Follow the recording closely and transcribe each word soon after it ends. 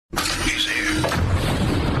He's here.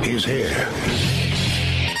 He's here.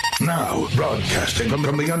 Now, broadcasting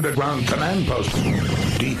from the underground command post,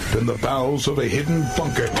 deep in the bowels of a hidden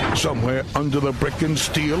bunker, somewhere under the brick and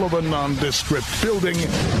steel of a nondescript building,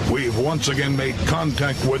 we've once again made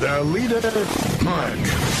contact with our leader, Mark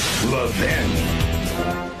Levin.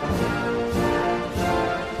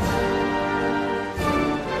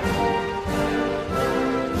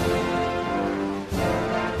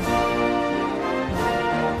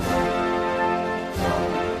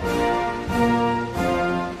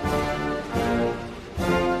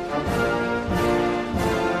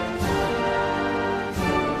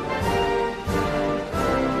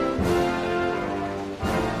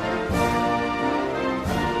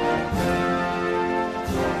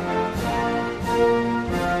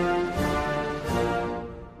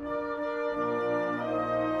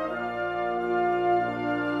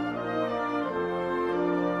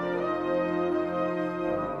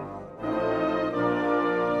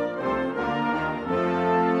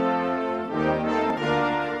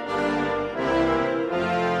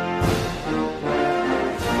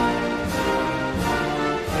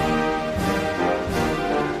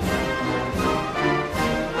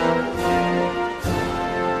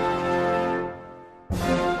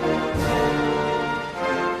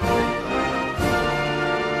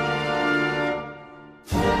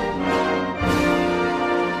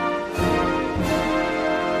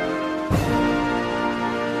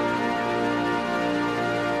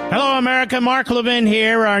 America, Mark Levin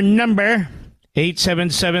here. Our number,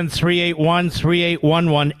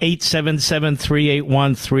 877-381-3811,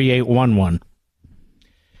 877-381-3811.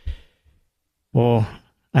 Well,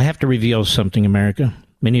 I have to reveal something, America.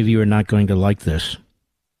 Many of you are not going to like this.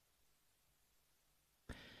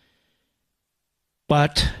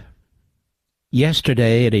 But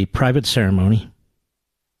yesterday at a private ceremony,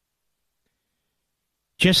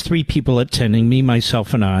 just 3 people attending, me,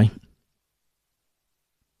 myself, and I.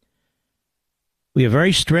 We have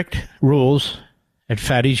very strict rules at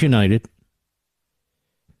Fatties United.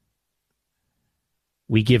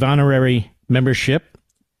 We give honorary membership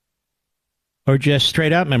or just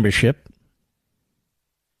straight out membership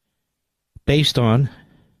based on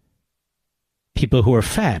people who are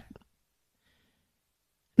fat.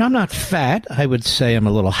 Now, I'm not fat. I would say I'm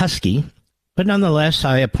a little husky, but nonetheless,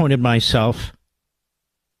 I appointed myself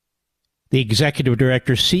the executive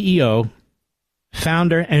director, CEO,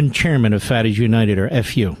 founder and chairman of Fatties United, or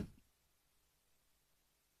FU.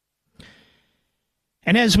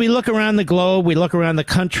 And as we look around the globe, we look around the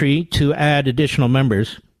country to add additional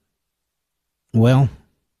members, well,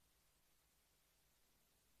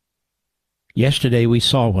 yesterday we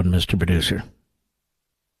saw one, Mr. Producer.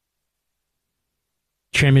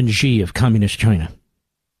 Chairman Xi of Communist China.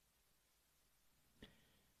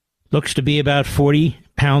 Looks to be about 40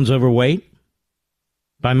 pounds overweight,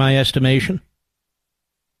 by my estimation.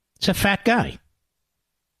 It's a fat guy.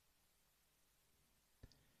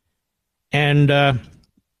 And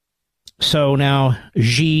so now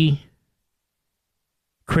Xi,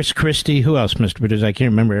 Chris Christie, who else, Mr. Producer? I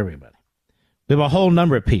can't remember everybody. We have a whole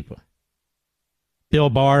number of people.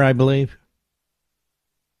 Bill Barr, I believe.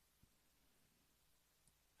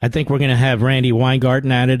 I think we're going to have Randy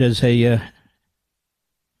Weingarten added as an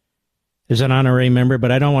honorary member,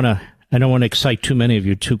 but I don't want to excite too many of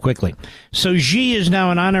you too quickly. So Xi is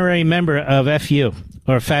now an honorary member of FU,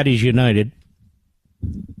 or Fatties United.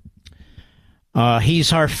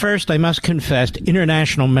 He's our first, I must confess,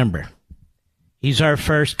 international member. He's our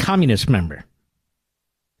first communist member.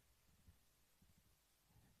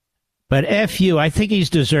 But FU, I think he's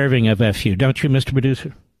deserving of FU, don't you, Mr.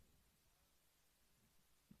 Producer?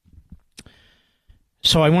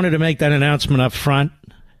 So I wanted to make that announcement up front.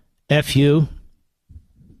 FU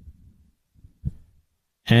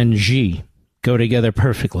and Xi go together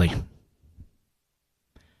perfectly.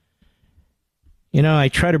 You know, I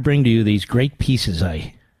try to bring to you these great pieces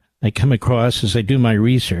I come across as I do my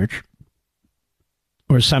research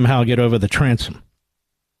or somehow get over the transom.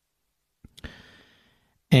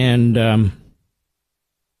 And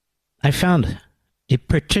I found a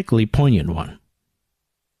particularly poignant one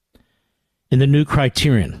in the New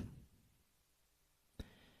Criterion.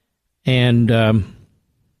 And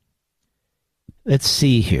let's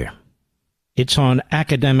see here. It's on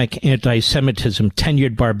academic anti-Semitism,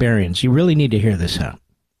 tenured barbarians. You really need to hear this out.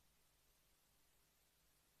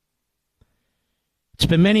 It's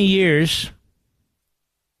been many years,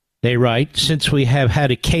 they write, since we have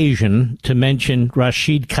had occasion to mention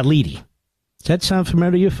Rashid Khalidi. Does that sound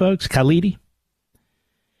familiar to you folks? Khalidi?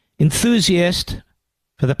 Enthusiast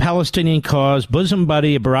for the Palestinian cause, bosom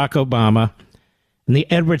buddy of Barack Obama, and the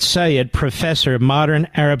Edward Sayed Professor of Modern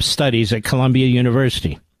Arab Studies at Columbia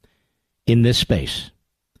University in this space.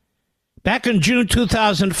 Back in June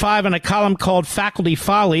 2005, in a column called Faculty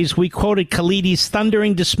Follies, we quoted Khalidi's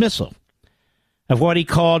thundering dismissal of what he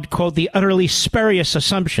called, quote, the utterly spurious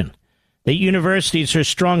assumption that universities are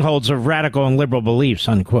strongholds of radical and liberal beliefs,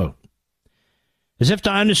 unquote. As if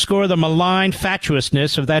to underscore the malign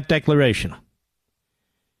fatuousness of that declaration,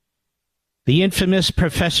 the infamous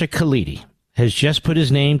Professor Khalidi has just put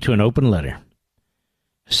his name to an open letter,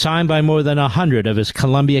 signed by more than 100 of his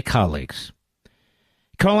Columbia colleagues,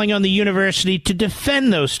 calling on the university to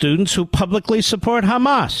defend those students who publicly support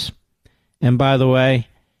Hamas. And by the way,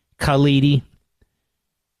 Khalidi,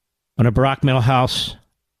 one of Barack Milhouse,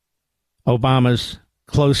 Obama's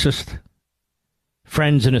closest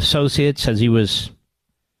friends and associates as he was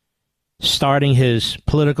starting his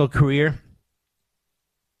political career,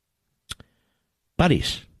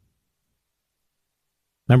 buddies.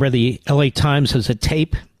 Remember the LA Times has a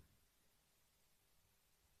tape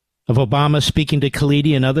of Obama speaking to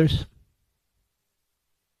Khalidi and others?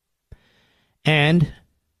 And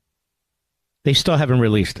they still haven't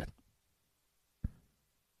released it.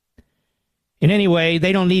 In any way,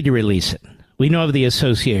 they don't need to release it. We know of the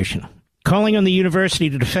association. Calling on the university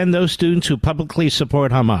to defend those students who publicly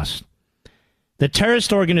support Hamas, the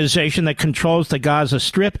terrorist organization that controls the Gaza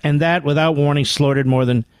Strip, and that, without warning, slaughtered more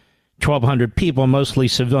than 1,200 people, mostly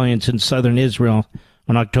civilians in southern Israel,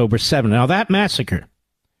 on October 7th. Now, that massacre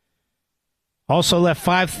also left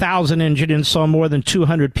 5,000 injured and saw more than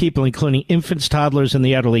 200 people, including infants, toddlers, and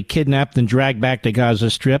the elderly, kidnapped and dragged back to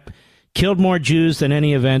Gaza Strip, killed more Jews than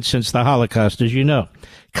any event since the Holocaust, as you know.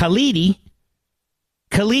 Khalidi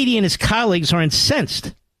and his colleagues are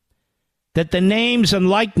incensed that the names and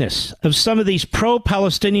likeness of some of these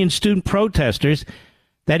pro-Palestinian student protesters,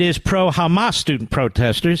 that is, pro-Hamas student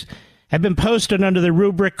protesters, have been posted under the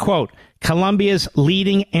rubric, quote, Columbia's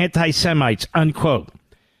leading anti-Semites, unquote.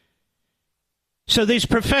 So these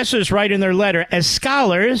professors write in their letter, as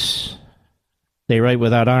scholars, they write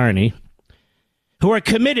without irony, who are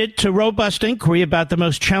committed to robust inquiry about the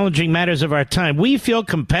most challenging matters of our time, we feel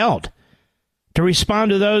compelled to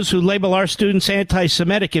respond to those who label our students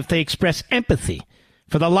anti-Semitic if they express empathy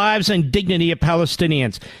for the lives and dignity of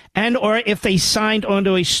Palestinians, and or if they signed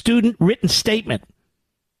onto a student-written statement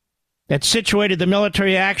that situated the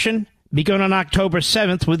military action begun on October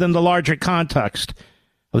 7th within the larger context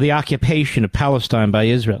of the occupation of Palestine by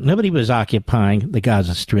Israel. Nobody was occupying the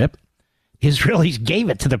Gaza Strip. Israelis gave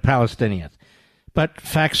it to the Palestinians. But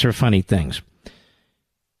facts are funny things.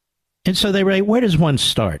 And so they write, where does one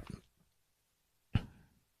start?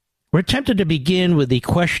 We're tempted to begin with the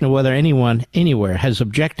question of whether anyone anywhere has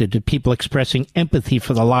objected to people expressing empathy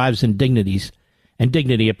for the lives and dignity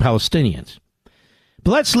of Palestinians.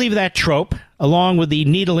 But let's leave that trope, along with the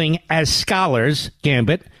needling as scholars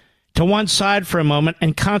gambit, to one side for a moment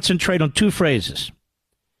and concentrate on two phrases.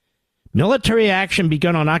 Military action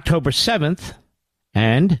begun on October 7th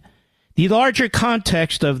and the larger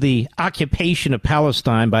context of the occupation of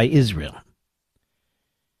Palestine by Israel.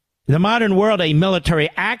 In the modern world, a military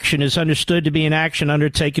action is understood to be an action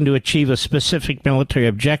undertaken to achieve a specific military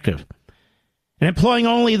objective, and employing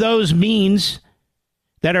only those means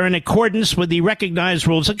that are in accordance with the recognized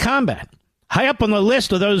rules of combat. High up on the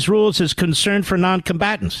list of those rules is concern for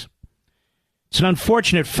non-combatants. It's an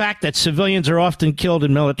unfortunate fact that civilians are often killed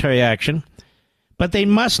in military action, but they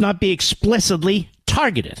must not be explicitly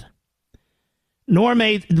targeted, nor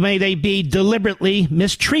may they be deliberately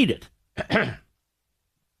mistreated.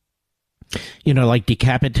 You know, like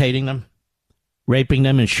decapitating them, raping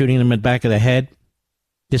them and shooting them in the back of the head,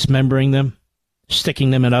 dismembering them,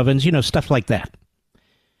 sticking them in ovens, stuff like that.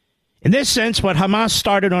 In this sense, what Hamas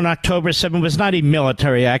started on October 7th was not a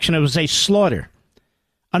military action. It was a slaughter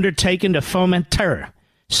undertaken to foment terror.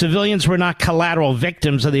 Civilians were not collateral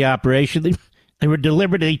victims of the operation. They were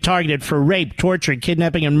deliberately targeted for rape, torture,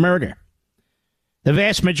 kidnapping, and murder. The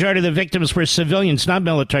vast majority of the victims were civilians, not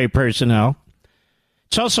military personnel.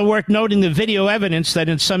 It's also worth noting the video evidence that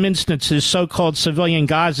in some instances so-called civilian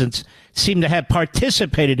Gazans seem to have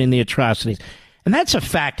participated in the atrocities. And that's a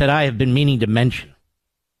fact that I have been meaning to mention.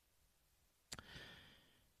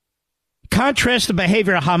 Contrast the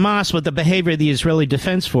behavior of Hamas with the behavior of the Israeli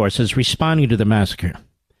Defense Forces responding to the massacre.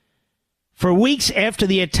 For weeks after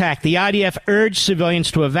the attack, the IDF urged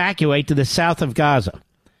civilians to evacuate to the south of Gaza,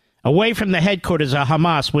 away from the headquarters of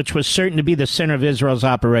Hamas, which was certain to be the center of Israel's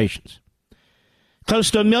operations.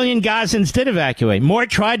 Close to 1 million Gazans did evacuate. More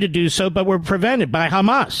tried to do so, but were prevented by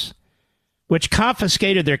Hamas, which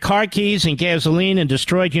confiscated their car keys and gasoline and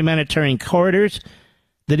destroyed humanitarian corridors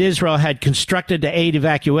that Israel had constructed to aid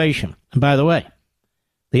evacuation. And by the way,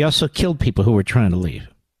 They also killed people who were trying to leave.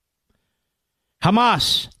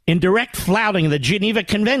 Hamas, in direct flouting of the Geneva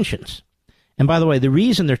Conventions. And by the way, the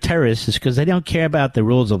reason they're terrorists is because they don't care about the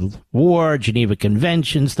rules of war, Geneva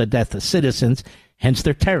Conventions, the death of citizens, hence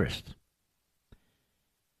they're terrorists.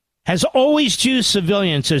 Has always used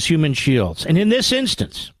civilians as human shields. And in this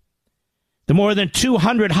instance, the more than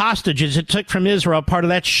 200 hostages it took from Israel are part of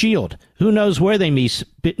that shield. Who knows where they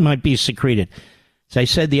might be secreted? As I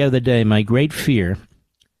said the other day, my great fear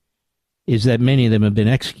is that many of them have been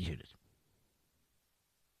executed.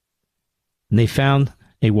 And they found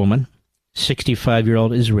a woman,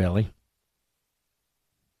 65-year-old Israeli,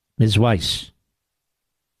 Ms. Weiss,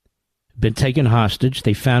 been taken hostage.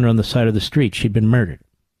 They found her on the side of the street. She'd been murdered.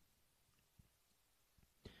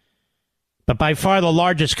 But by far the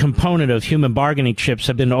largest component of human bargaining chips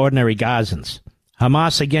have been ordinary Gazans.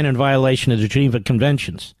 Hamas, again in violation of the Geneva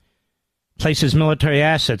Conventions, places military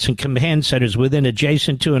assets and command centers within,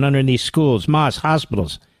 adjacent to, and underneath schools, mosques,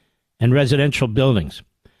 hospitals, and residential buildings.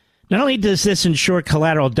 Not only does this ensure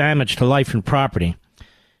collateral damage to life and property,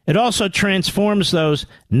 it also transforms those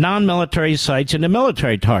non-military sites into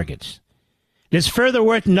military targets. It is further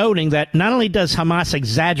worth noting that not only does Hamas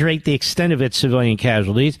exaggerate the extent of its civilian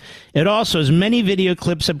casualties, it also, as many video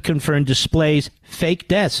clips have confirmed, displays fake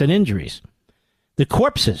deaths and injuries. The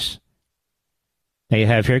corpses they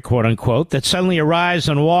have here, quote unquote, that suddenly arise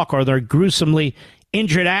and walk, or their gruesomely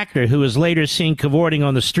injured actor who is later seen cavorting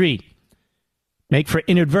on the street, make for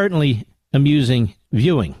inadvertently amusing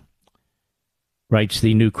viewing, writes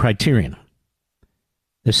the New Criterion.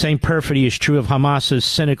 The same perfidy is true of Hamas's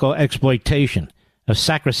cynical exploitation of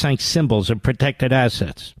sacrosanct symbols and protected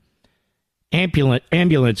assets.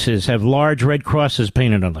 Ambulances have large red crosses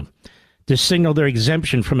painted on them to signal their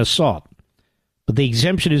exemption from assault. But the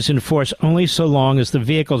exemption is enforced only so long as the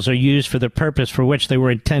vehicles are used for the purpose for which they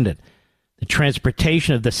were intended, the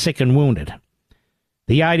transportation of the sick and wounded.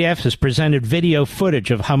 The IDF has presented video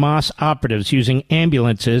footage of Hamas operatives using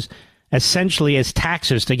ambulances essentially as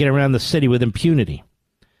taxis to get around the city with impunity.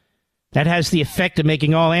 That has the effect of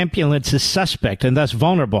making all ambulances suspect and thus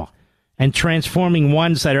vulnerable, and transforming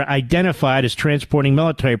ones that are identified as transporting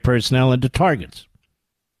military personnel into targets.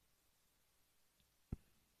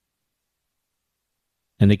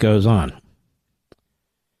 And it goes on.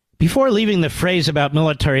 Before leaving the phrase about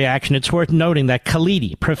military action, it's worth noting that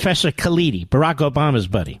Khalidi, Professor Khalidi, Barack Obama's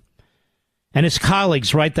buddy, and his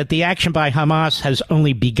colleagues write that the action by Hamas has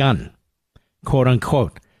only begun, quote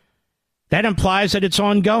unquote. That implies that it's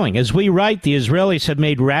ongoing. As we write, the Israelis have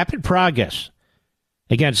made rapid progress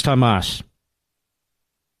against Hamas.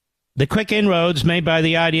 The quick inroads made by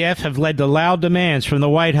the IDF have led to loud demands from the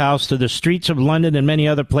White House to the streets of London and many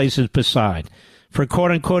other places beside for,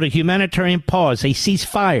 quote-unquote, a humanitarian pause, a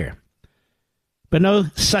ceasefire. But no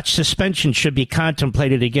such suspension should be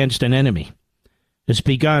contemplated against an enemy. It's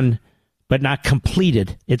begun, but not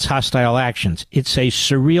completed, its hostile actions. It's a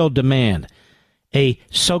surreal demand, a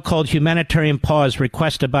so-called humanitarian pause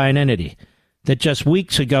requested by an entity that just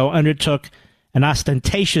weeks ago undertook an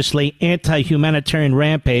ostentatiously anti-humanitarian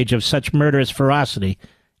rampage of such murderous ferocity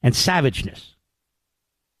and savageness.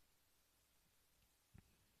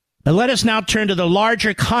 But let us now turn to the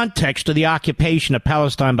larger context of the occupation of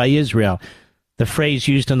Palestine by Israel, the phrase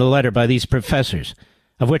used in the letter by these professors,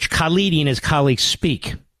 of which Khalidi and his colleagues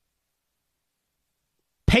speak.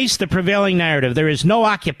 Paste the prevailing narrative. There is no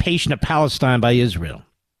occupation of Palestine by Israel.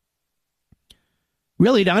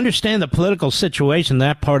 Really, to understand the political situation in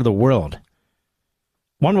that part of the world,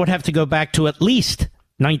 one would have to go back to at least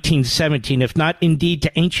 1917, if not indeed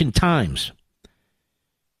to ancient times.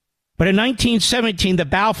 But in 1917, the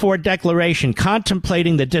Balfour Declaration,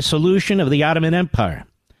 contemplating the dissolution of the Ottoman Empire,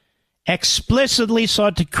 explicitly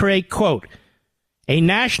sought to create, quote, a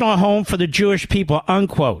national home for the Jewish people,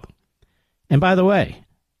 unquote. And by the way,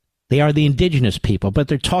 they are the indigenous people, but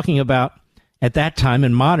they're talking about, at that time,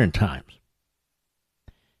 in modern times.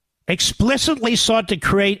 Explicitly sought to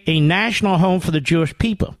create a national home for the Jewish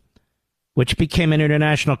people, which became an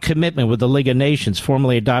international commitment with the League of Nations,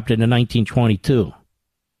 formally adopted in 1922.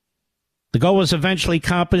 The goal was eventually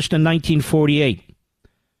accomplished in 1948,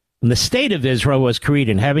 when the State of Israel was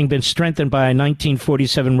created, having been strengthened by a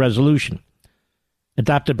 1947 resolution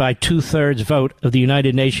adopted by 2/3 vote of the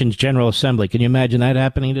United Nations General Assembly. Can you imagine that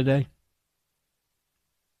happening today?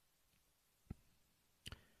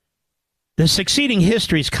 The succeeding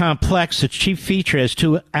history is complex. Its chief feature has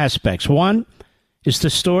two aspects. One is the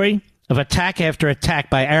story of attack after attack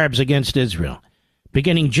by Arabs against Israel,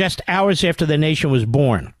 beginning just hours after the nation was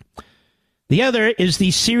born. The other is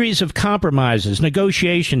the series of compromises,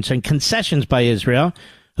 negotiations, and concessions by Israel,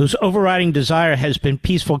 whose overriding desire has been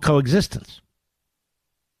peaceful coexistence.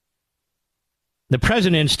 The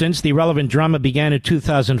present instance, the irrelevant drama began in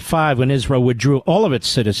 2005 when Israel withdrew all of its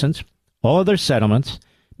citizens, all of their settlements,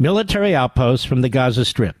 military outposts from the Gaza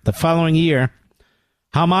Strip. The following year,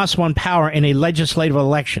 Hamas won power in a legislative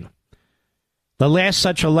election, the last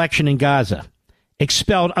such election in Gaza,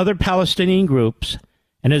 expelled other Palestinian groups,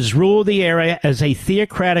 and has ruled the area as a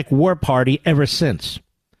theocratic war party ever since.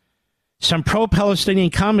 Some pro-Palestinian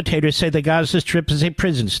commentators say the Gaza Strip is a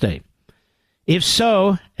prison state. If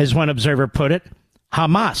so, as one observer put it,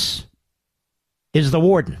 Hamas is the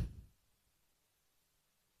warden.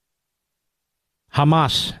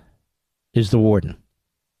 Hamas is the warden.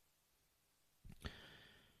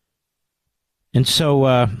 And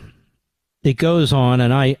so it goes on,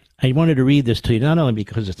 and I wanted to read this to you, not only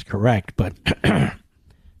because it's correct, but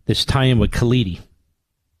this tie-in with Khalidi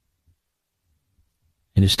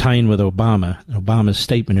and his tie-in with Obama's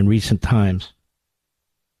statement in recent times.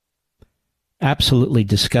 Absolutely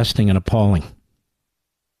disgusting and appalling.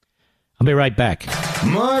 I'll be right back.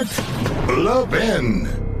 Mark Levin.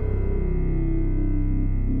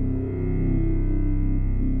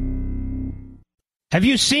 Have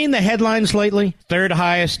you seen the headlines lately? Third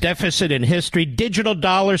highest deficit in history. Digital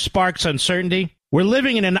dollar sparks uncertainty. We're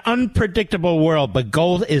living in an unpredictable world, but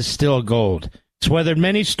gold is still gold. It's weathered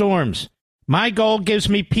many storms. My gold gives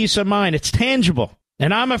me peace of mind. It's tangible.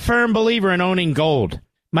 And I'm a firm believer in owning gold.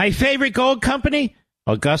 My favorite gold company?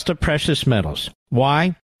 Augusta Precious Metals.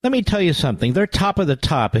 Why? Let me tell you something. They're top of the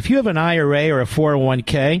top. If you have an IRA or a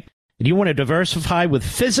 401k and you want to diversify with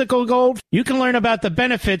physical gold, you can learn about the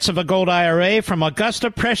benefits of a gold IRA from Augusta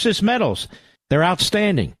Precious Metals. They're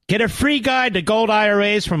outstanding. Get a free guide to gold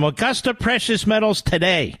IRAs from Augusta Precious Metals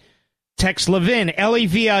today. Text Levin,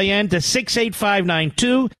 L-E-V-I-N, to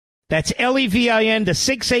 68592. That's L-E-V-I-N to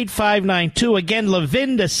 68592. Again,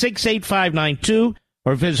 Levin to 68592.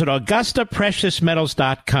 Or visit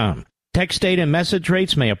AugustaPreciousMetals.com. Text data and message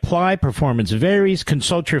rates may apply. Performance varies.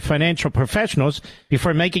 Consult your financial professionals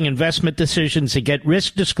before making investment decisions and get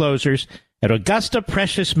risk disclosures at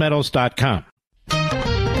AugustaPreciousMetals.com.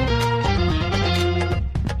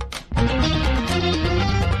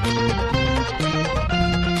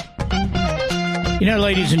 You know,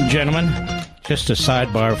 ladies and gentlemen, just a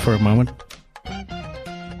sidebar for a moment.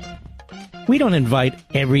 We don't invite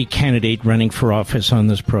every candidate running for office on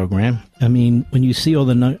this program. I mean, when you see all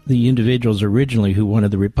the individuals originally who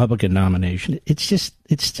wanted the Republican nomination, it's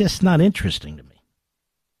just not interesting to me.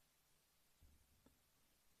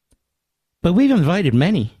 But we've invited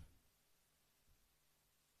many.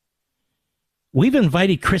 We've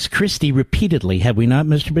invited Chris Christie repeatedly, have we not,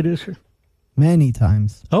 Mr. Producer? Many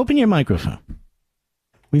times. Open your microphone.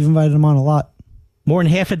 We've invited him on a lot. More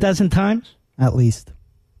than half a dozen times? At least.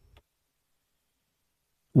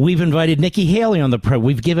 We've invited Nikki Haley on the program.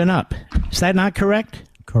 We've given up. Is that not correct?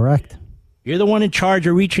 Correct. You're the one in charge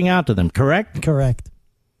of reaching out to them, correct? Correct.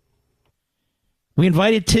 We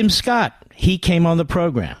invited Tim Scott. He came on the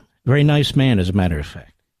program. Very nice man, as a matter of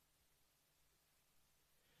fact.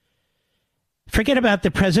 Forget about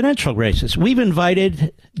the presidential races. We've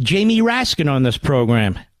invited Jamie Raskin on this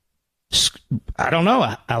program. I don't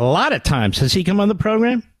know, a lot of times. Has he come on the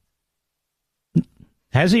program?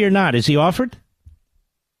 Has he or not? Is he offered?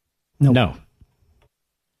 Nope. No.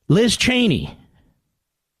 Liz Cheney.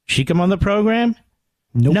 She come on the program?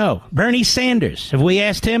 Nope. No. Bernie Sanders. Have we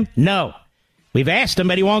asked him? No. We've asked him,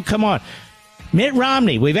 but he won't come on. Mitt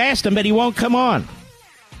Romney. We've asked him, but he won't come on.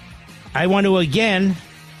 I want to again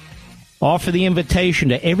offer the invitation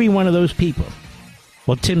to every one of those people.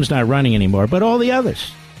 Well, Tim's not running anymore, but all the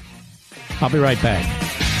others. I'll be right back.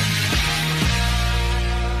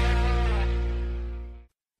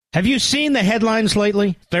 Have you seen the headlines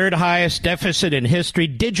lately? Third highest deficit in history.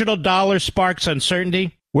 Digital dollar sparks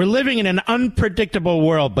uncertainty. We're living in an unpredictable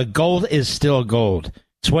world, but gold is still gold.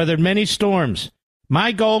 It's weathered many storms.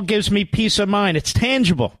 My gold gives me peace of mind. It's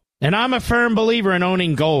tangible. And I'm a firm believer in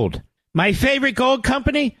owning gold. My favorite gold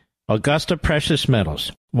company? Augusta Precious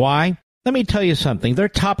Metals. Why? Let me tell you something. They're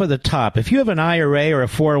top of the top. If you have an IRA or a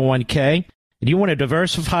 401k, and you want to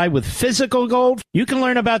diversify with physical gold, you can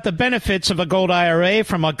learn about the benefits of a gold IRA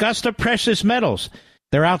from Augusta Precious Metals.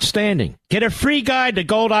 They're outstanding. Get a free guide to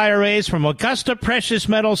gold IRAs from Augusta Precious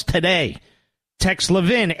Metals today. Text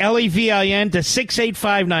Levin, L-E-V-I-N, to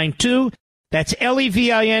 68592. That's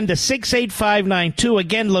L-E-V-I-N to 68592.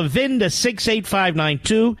 Again, Levin to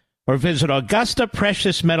 68592. Or visit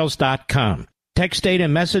AugustaPreciousMetals.com. Text data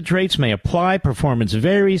and message rates may apply. Performance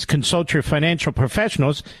varies. Consult your financial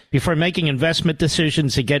professionals before making investment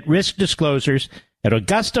decisions and get risk disclosures at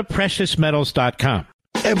AugustaPreciousMetals.com.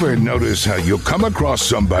 Ever notice how you come across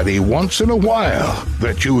somebody once in a while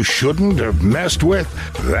that you shouldn't have messed with?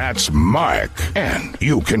 That's Mark. And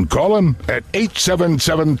you can call him at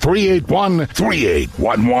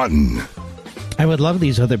 877-381-3811. I would love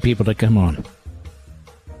these other people to come on,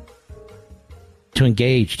 to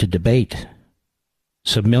engage, to debate,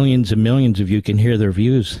 so millions and millions of you can hear their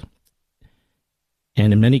views,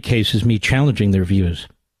 and in many cases, me challenging their views.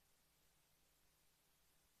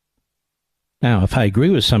 Now, if I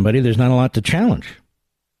agree with somebody, there's not a lot to challenge.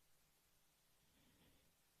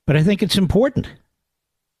 But I think it's important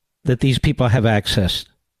that these people have access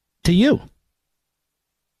to you.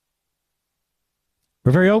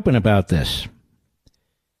 We're very open about this.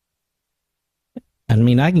 I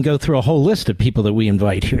mean, I can go through a whole list of people that we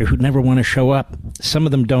invite here who never want to show up. Some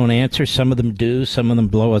of them don't answer, some of them do, some of them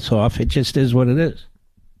blow us off. It just is what it is.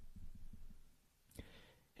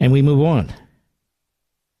 And we move on.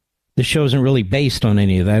 The show isn't really based on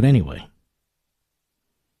any of that anyway.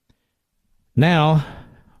 Now,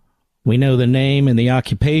 we know the name and the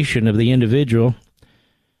occupation of the individual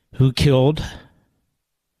who killed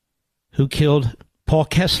Paul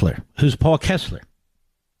Kessler. Who's Paul Kessler?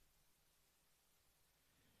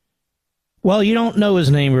 Well, you don't know his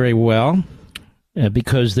name very well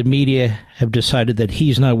because the media have decided that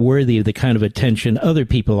he's not worthy of the kind of attention other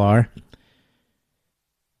people are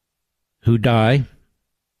who die,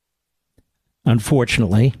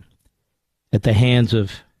 unfortunately, at the hands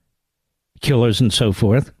of killers and so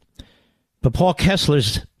forth. But Paul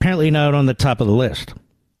Kessler's apparently not on the top of the list.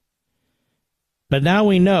 But now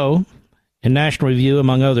we know, and National Review,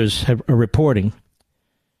 among others, are reporting,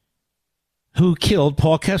 who killed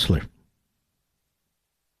Paul Kessler.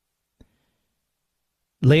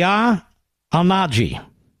 Leah Al-Naji,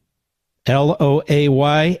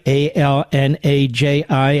 Loyalnaji,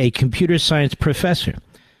 a computer science professor.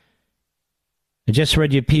 I just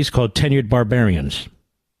read you a piece called Tenured Barbarians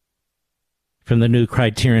from the New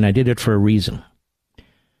Criterion. I did it for a reason.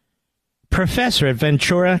 Professor at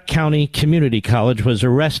Ventura County Community College was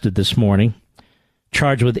arrested this morning,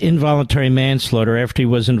 charged with involuntary manslaughter after he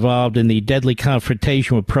was involved in the deadly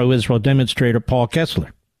confrontation with pro-Israel demonstrator Paul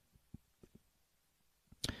Kessler.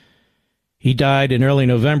 He died in early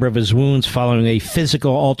November of his wounds following a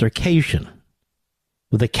physical altercation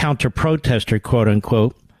with a counter-protester,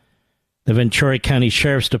 quote-unquote. The Ventura County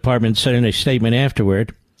Sheriff's Department said in a statement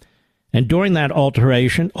afterward. And during that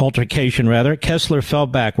altercation, Kessler fell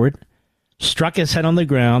backward, struck his head on the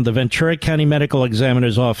ground. The Ventura County Medical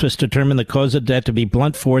Examiner's Office determined the cause of death to be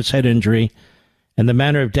blunt force head injury and the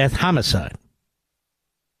manner of death homicide.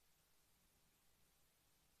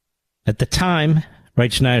 At the time,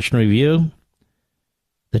 writes National Review,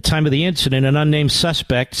 the time of the incident, an unnamed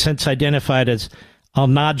suspect, since identified as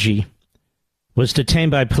Al-Naji, was detained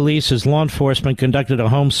by police as law enforcement conducted a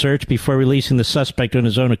home search before releasing the suspect on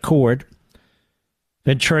his own accord.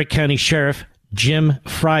 Ventura County Sheriff Jim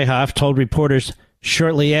Freihoff told reporters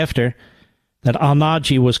shortly after that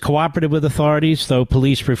Al-Naji was cooperative with authorities, though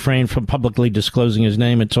police refrained from publicly disclosing his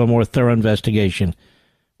name until a more thorough investigation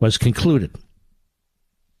was concluded.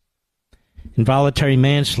 Involuntary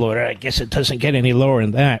manslaughter, I guess it doesn't get any lower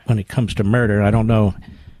than that when it comes to murder. I don't know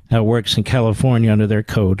how it works in California under their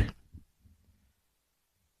code.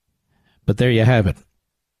 But there you have it.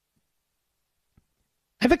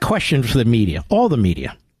 I have a question for the media, all the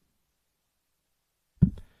media.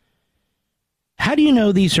 How do you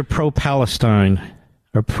know these are pro-Palestine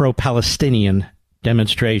or pro-Palestinian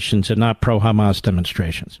demonstrations and not pro-Hamas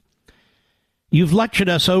demonstrations? You've lectured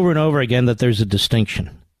us over and over again that there's a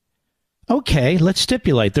distinction. Okay, let's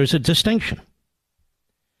stipulate there's a distinction.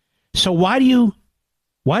 So why do you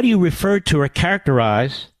refer to or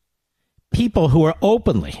characterize people who are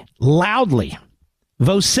openly, loudly,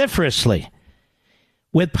 vociferously,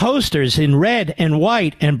 with posters in red and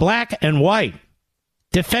white and black and white,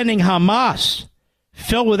 defending Hamas,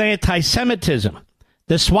 filled with anti-Semitism,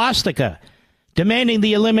 the swastika, demanding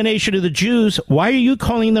the elimination of the Jews? Why are you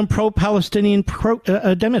calling them pro-Palestinian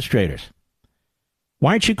demonstrators?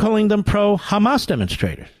 Why aren't you calling them pro-Hamas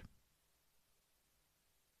demonstrators?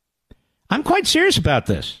 I'm quite serious about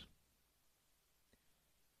this.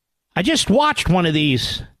 I just watched one of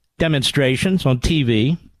these demonstrations on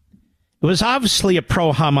TV. It was obviously a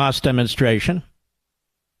pro-Hamas demonstration.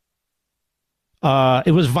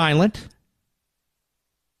 It was violent.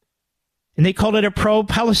 And they called it a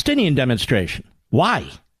pro-Palestinian demonstration. Why?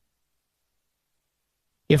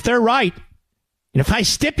 If they're right, and if I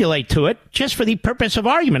stipulate to it, just for the purpose of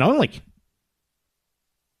argument only,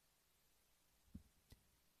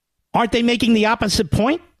 aren't they making the opposite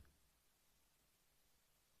point?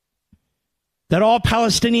 That all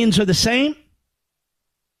Palestinians are the same?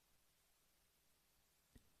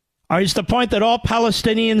 Or is the point that all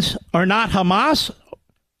Palestinians are not Hamas,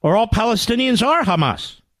 or all Palestinians are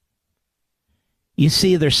Hamas? You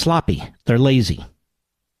see, they're sloppy, they're lazy,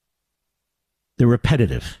 they're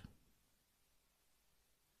repetitive.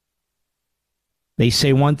 They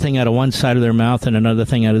say one thing out of one side of their mouth and another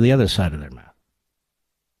thing out of the other side of their mouth.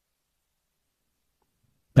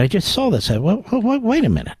 But I just saw this. Wait a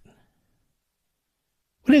minute.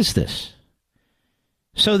 What is this?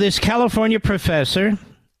 So this California professor,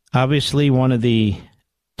 obviously one of the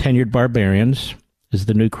tenured barbarians, is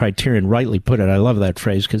the new criterion, rightly put it. I love that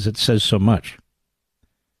phrase because it says so much.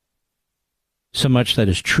 So much that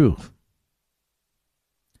is true.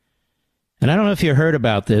 And I don't know if you heard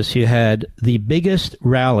about this. You had the biggest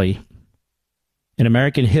rally in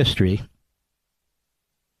American history,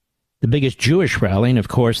 the biggest Jewish rally, and of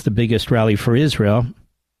course the biggest rally for Israel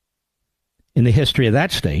in the history of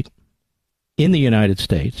that state, in the United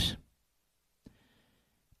States.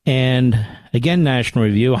 And again, National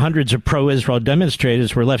Review, hundreds of pro-Israel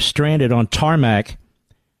demonstrators were left stranded on tarmac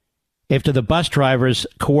after the bus drivers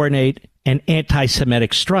coordinate an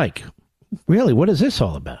anti-Semitic strike. Really, what is this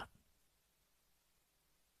all about?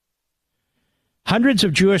 Hundreds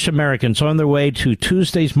of Jewish Americans on their way to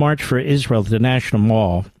Tuesday's March for Israel at the National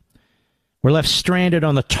Mall were left stranded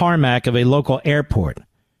on the tarmac of a local airport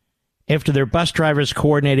after their bus drivers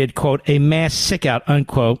coordinated, quote, a mass sick-out,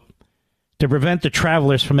 unquote, to prevent the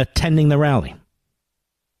travelers from attending the rally.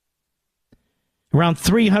 Around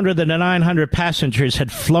 300 of the 900 passengers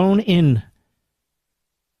had flown in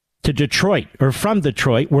to Detroit, or from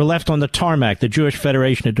Detroit, were left on the tarmac, the Jewish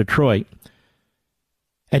Federation of Detroit,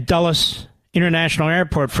 at Dulles International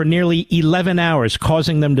Airport for nearly 11 hours,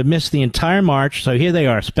 causing them to miss the entire march. So here they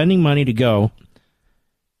are, spending money to go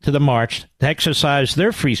to the march, to exercise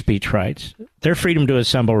their free speech rights, their freedom to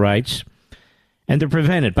assemble rights, and they're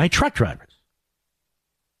prevented by truck drivers.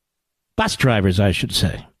 Bus drivers, I should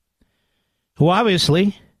say, who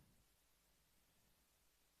obviously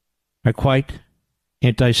are quite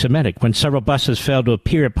anti-Semitic. When several buses failed to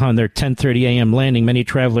appear upon their 10:30 a.m. landing, many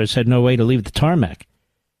travelers had no way to leave the tarmac.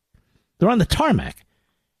 They're on the tarmac.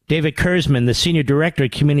 David Kurzman, the senior director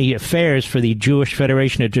of community affairs for the Jewish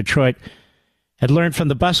Federation of Detroit, had learned from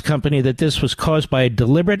the bus company that this was caused by a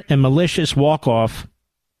deliberate and malicious walk-off,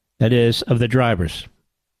 that is, of the drivers.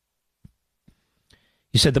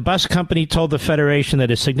 He said the bus company told the Federation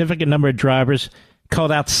that a significant number of drivers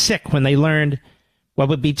called out sick when they learned where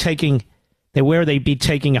they'd be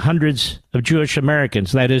taking hundreds of Jewish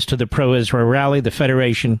Americans, that is, to the pro-Israel rally. The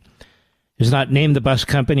Federation has not named the bus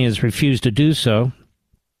company and has refused to do so.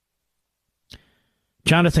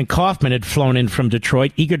 Jonathan Kaufman had flown in from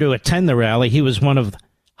Detroit, eager to attend the rally. He was one of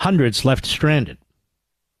hundreds left stranded.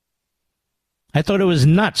 I thought it was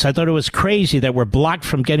nuts. I thought it was crazy that we're blocked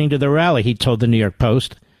from getting to the rally, he told the New York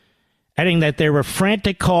Post, adding that there were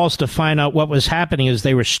frantic calls to find out what was happening as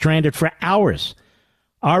they were stranded for hours.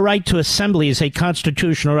 Our right to assembly is a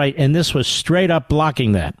constitutional right, and this was straight up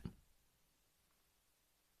blocking that.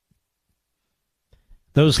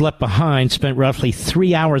 Those left behind spent roughly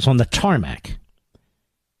 3 hours on the tarmac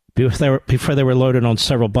before they were loaded on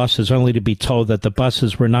several buses, only to be told that the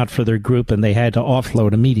buses were not for their group and they had to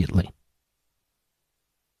offload immediately.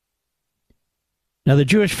 Now, the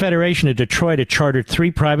Jewish Federation of Detroit had chartered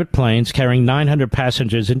 3 private planes carrying 900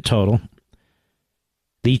 passengers in total.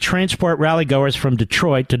 The transport rallygoers from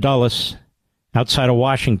Detroit to Dulles, outside of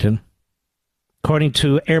Washington. According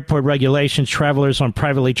to airport regulations, travelers on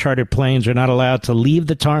privately chartered planes are not allowed to leave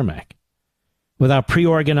the tarmac without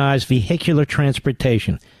pre-organized vehicular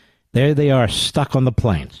transportation. There they are, stuck on the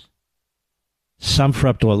planes, some for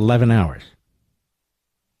up to 11 hours.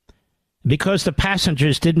 Because the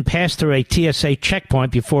passengers didn't pass through a TSA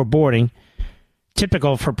checkpoint before boarding,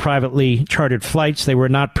 typical for privately chartered flights, they were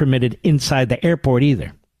not permitted inside the airport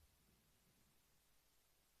either.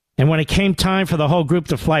 And when it came time for the whole group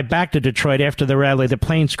to fly back to Detroit after the rally, the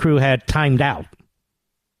plane's crew had timed out.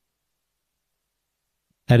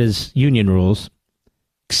 That is union rules.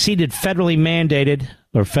 Exceeded federally mandated,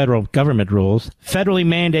 or federal government rules, federally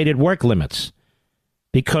mandated work limits.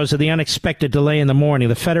 Because of the unexpected delay in the morning,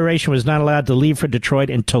 the Federation was not allowed to leave for Detroit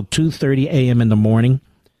until 2:30 a.m. in the morning,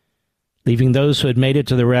 leaving those who had made it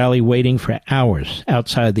to the rally waiting for hours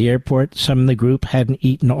outside the airport. Some in the group hadn't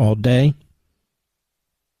eaten all day.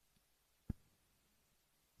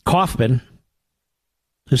 Kaufman,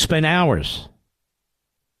 who spent hours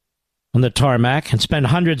on the tarmac and spent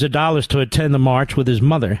hundreds of dollars to attend the march with his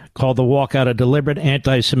mother, called the walkout a deliberate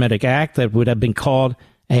anti-Semitic act that would have been called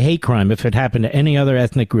a hate crime if it happened to any other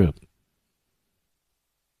ethnic group.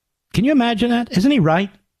 Can you imagine that? Isn't he right?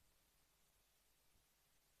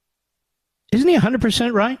 Isn't he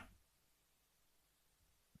 100% right?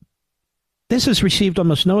 This has received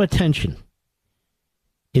almost no attention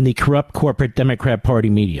in the corrupt corporate Democrat Party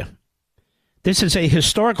media. This is a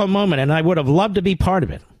historical moment, and I would have loved to be part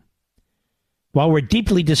of it. While we're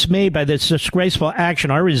deeply dismayed by this disgraceful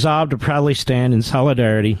action, our resolve to proudly stand in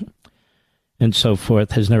solidarity and so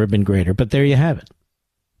forth has never been greater. But there you have it.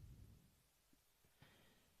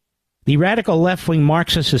 The radical left-wing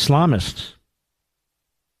Marxist Islamists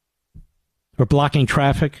who are blocking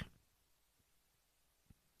traffic,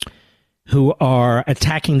 who are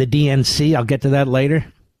attacking the DNC, I'll get to that later,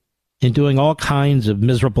 and doing all kinds of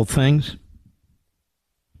miserable things.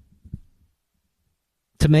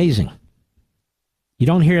 It's amazing. You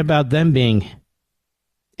don't hear about them being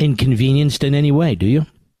inconvenienced in any way, do you?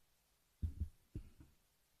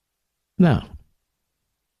 No.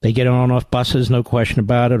 They get on and off buses, no question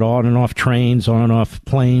about it, on and off trains, on and off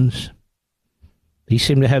planes. They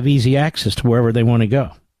seem to have easy access to wherever they want to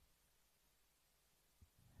go.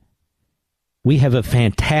 We have a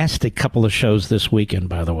fantastic couple of shows this weekend,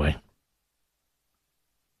 by the way.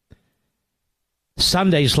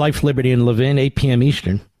 Sunday's Life, Liberty, and Levin, 8 p.m.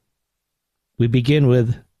 Eastern. We begin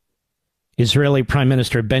with Israeli Prime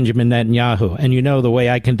Minister Benjamin Netanyahu. And you know the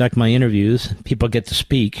way I conduct my interviews, people get to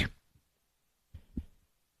speak.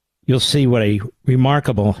 You'll see what a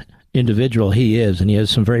remarkable individual he is, and he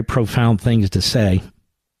has some very profound things to say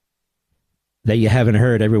that you haven't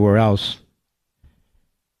heard everywhere else.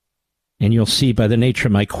 And you'll see by the nature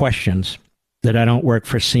of my questions that I don't work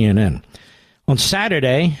for CNN. On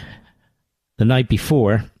Saturday, the night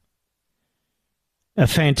before, a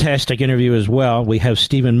fantastic interview as well. We have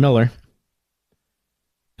Stephen Miller,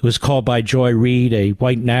 who was called by Joy Reid a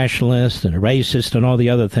white nationalist and a racist and all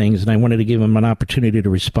the other things, and I wanted to give him an opportunity to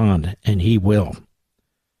respond, and he will.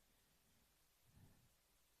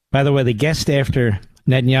 By the way, the guest after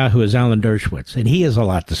Netanyahu is Alan Dershowitz, and he has a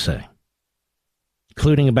lot to say,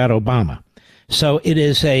 including about Obama. So it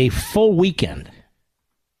is a full weekend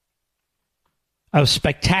of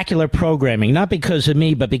spectacular programming, not because of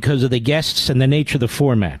me, but because of the guests and the nature of the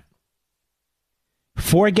format.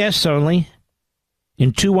 4 guests only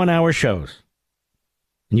in 2 one-hour shows.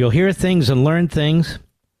 And you'll hear things and learn things.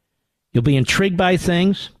 You'll be intrigued by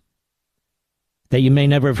things that you may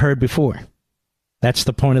never have heard before. That's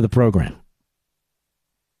the point of the program.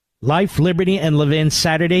 Life, Liberty, and Levin,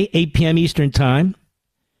 Saturday, 8 p.m. Eastern Time.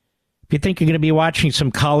 If you think you're going to be watching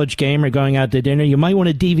some college game or going out to dinner, you might want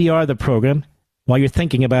to DVR the program while you're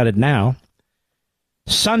thinking about it now.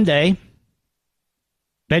 Sunday,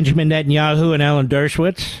 Benjamin Netanyahu and Alan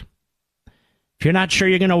Dershowitz. If you're not sure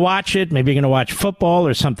you're going to watch it, maybe you're going to watch football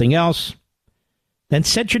or something else, then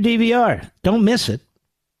set your DVR. Don't miss it.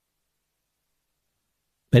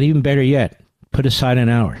 But even better yet, put aside an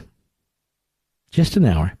hour. Just an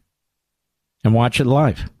hour. And watch it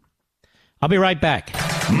live. I'll be right back.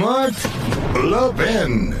 Mark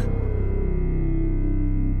Levin.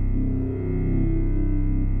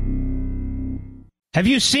 Have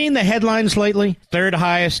you seen the headlines lately? Third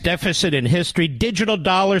highest deficit in history. Digital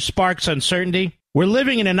dollar sparks uncertainty. We're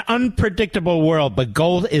living in an unpredictable world, but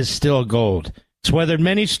gold is still gold. It's weathered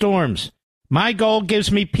many storms. My gold gives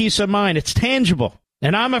me peace of mind. It's tangible.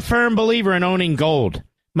 And I'm a firm believer in owning gold.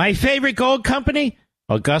 My favorite gold company?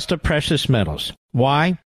 Augusta Precious Metals.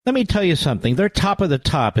 Why? Let me tell you something. They're top of the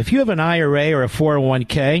top. If you have an IRA or a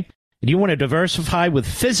 401k, and you want to diversify with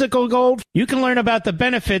physical gold, you can learn about the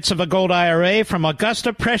benefits of a gold IRA from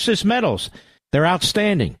Augusta Precious Metals. They're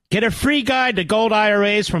outstanding. Get a free guide to gold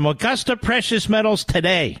IRAs from Augusta Precious Metals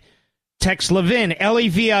today. Text Levin,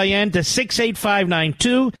 L-E-V-I-N, to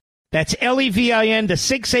 68592. That's L-E-V-I-N to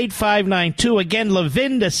 68592. Again,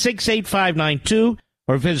 Levin to 68592.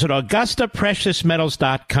 Or visit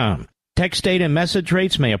AugustaPreciousMetals.com. Text data and message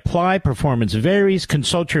rates may apply. Performance varies.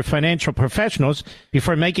 Consult your financial professionals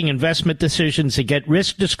before making investment decisions and get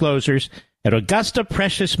risk disclosures at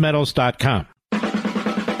AugustaPreciousMetals.com.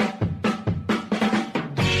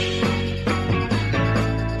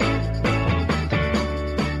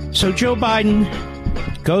 So Joe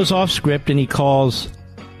Biden goes off script and he calls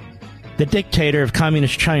the dictator of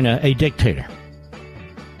Communist China a dictator.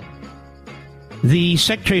 The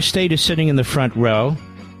Secretary of State is sitting in the front row,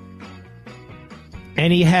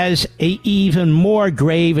 and he has an even more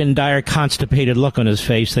grave and dire constipated look on his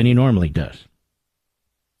face than he normally does.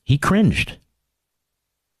 He cringed.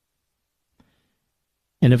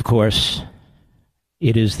 And of course,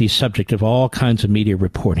 it is the subject of all kinds of media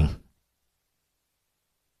reporting.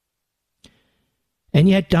 And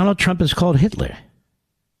yet Donald Trump is called Hitler,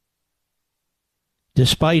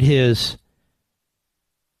 despite his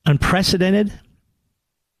unprecedented,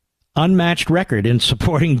 unmatched record in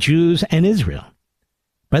supporting Jews and Israel.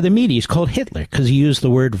 By the media, he's called Hitler because he used the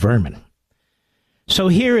word vermin. So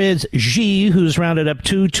here is Xi, who's rounded up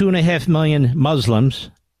 2.5 million Muslims,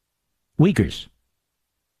 Uyghurs.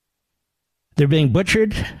 They're being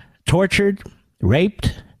butchered, tortured,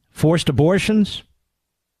 raped, forced abortions,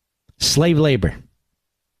 slave labor.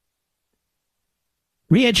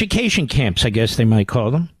 Re-education camps, I guess they might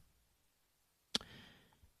call them.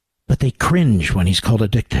 But they cringe when he's called a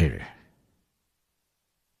dictator.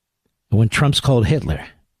 And when Trump's called Hitler,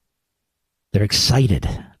 they're excited.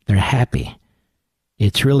 They're happy.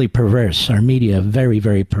 It's really perverse. Our media, very,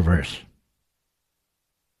 very perverse.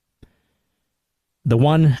 The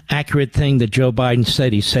one accurate thing that Joe Biden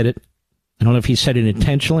said, he said it. I don't know if he said it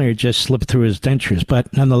intentionally or just slipped through his dentures,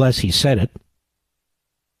 but nonetheless, he said it.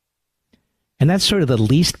 And that's sort of the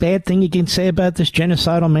least bad thing you can say about this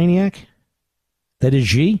genocidal maniac. That is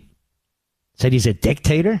Xi. Said he's a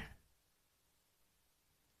dictator.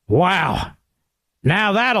 Wow.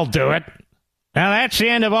 Now that'll do it. Now that's the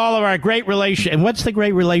end of all of our great relationship. And what's the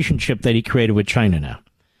great relationship that he created with China now?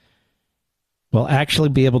 We'll actually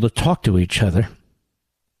be able to talk to each other,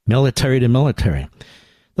 military to military.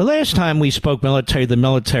 The last time we spoke military to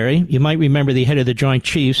military, you might remember the head of the Joint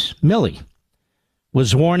Chiefs, Milley,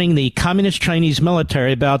 was warning the communist Chinese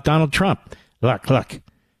military about Donald Trump. Look,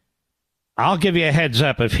 I'll give you a heads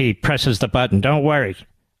up if he presses the button. Don't worry.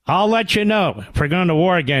 I'll let you know if we're going to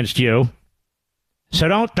war against you. So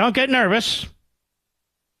don't get nervous.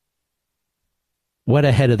 What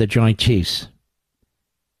a head of the Joint Chiefs.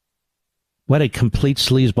 What a complete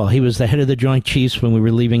sleazeball. He was the head of the Joint Chiefs when we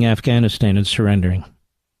were leaving Afghanistan and surrendering.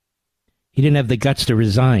 He didn't have the guts to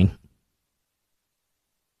resign.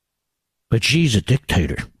 But Xi's a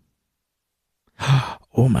dictator.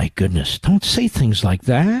 Oh, my goodness. Don't say things like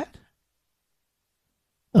that.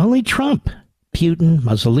 Only Trump, Putin,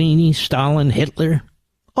 Mussolini, Stalin, Hitler,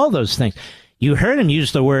 all those things. You heard him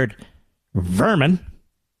use the word vermin.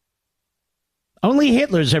 Only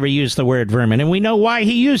Hitler's ever used the word vermin, and we know why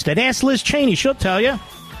he used it. Ask Liz Cheney, she'll tell you.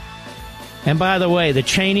 And by the way, the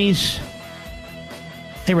Cheneys,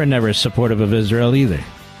 they were never supportive of Israel either.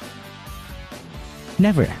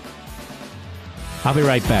 Never. I'll be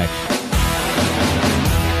right back.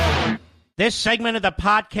 This segment of the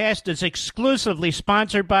podcast is exclusively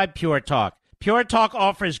sponsored by Pure Talk. Pure Talk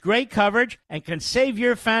offers great coverage and can save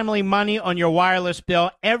your family money on your wireless bill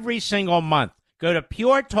every single month. Go to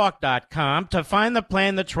puretalk.com to find the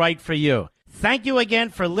plan that's right for you. Thank you again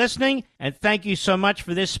for listening, and thank you so much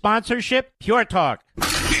for this sponsorship, Pure Talk.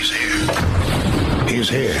 He's here. He's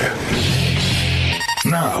here.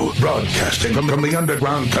 Now, broadcasting from the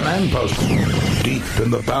underground command post, deep in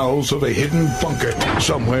the bowels of a hidden bunker,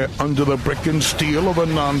 somewhere under the brick and steel of a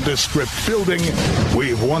nondescript building,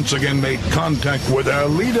 we've once again made contact with our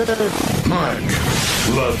leader, Mark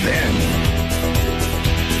Levin.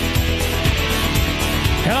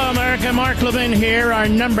 Hello, America. Mark Levin here. Our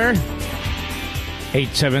number,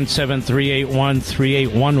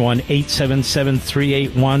 877-381-3811,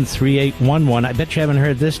 877-381-3811. I bet you haven't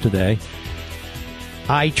heard this today.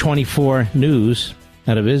 I-24 News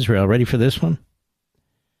out of Israel. Ready for this one?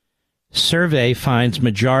 Survey finds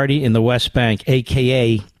majority in the West Bank,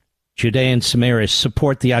 a.k.a. Judea and Samaria,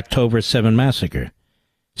 support the October 7 massacre.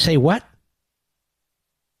 Say what?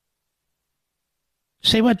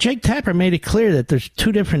 Say what? Jake Tapper made it clear that there's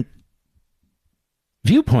two different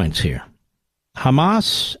viewpoints here.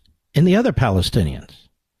 Hamas and the other Palestinians.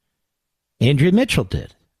 Andrea Mitchell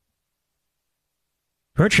did.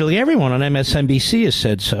 Virtually everyone on MSNBC has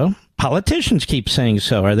said so. Politicians keep saying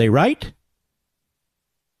so. Are they right?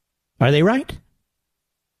 Are they right?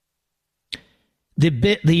 The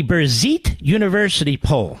Birzeit University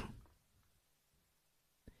poll.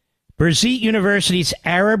 Birzeit University's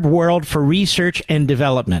Arab World for Research and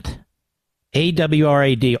Development.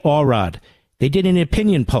 AWRAD, AWRAD. They did an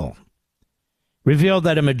opinion poll. Revealed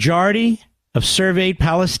that a majority of surveyed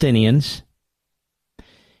Palestinians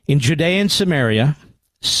in Judea and Samaria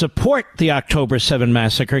support the October 7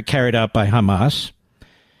 massacre carried out by Hamas,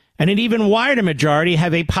 and an even wider majority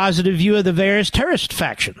have a positive view of the various terrorist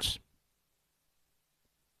factions.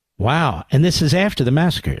 Wow, and this is after the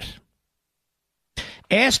massacres.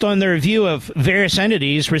 Asked on their view of various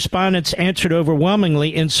entities, respondents answered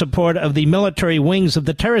overwhelmingly in support of the military wings of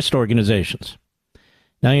the terrorist organizations.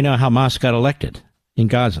 Now you know how Hamas got elected in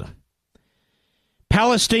Gaza.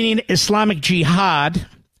 Palestinian Islamic Jihad,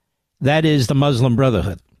 that is the Muslim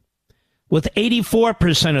Brotherhood, with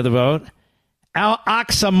 84% of the vote.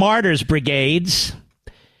 Al-Aqsa Martyrs Brigades,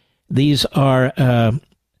 these are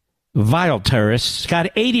vile terrorists,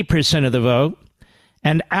 got 80% of the vote.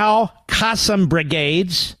 And Al-Qassam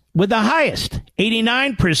Brigades with the highest,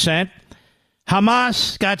 89%.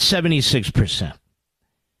 Hamas got 76%.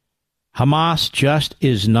 Hamas just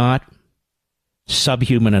is not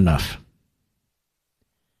subhuman enough.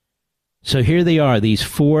 So here they are, these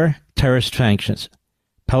four terrorist factions.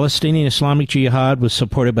 Palestinian Islamic Jihad was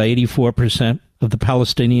supported by 84% of the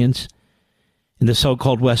Palestinians in the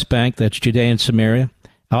so-called West Bank, that's Judea and Samaria.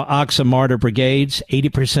 Al-Aqsa Martyr Brigades,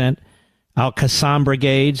 80%. Al-Qassam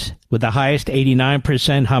Brigades, with the highest,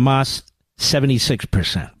 89%. Hamas,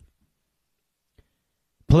 76%.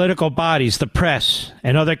 Political bodies, the press,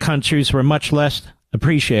 and other countries were much less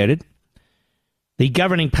appreciated. The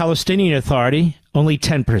governing Palestinian Authority, only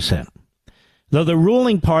 10%. Though the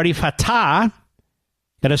ruling party, Fatah,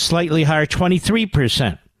 got a slightly higher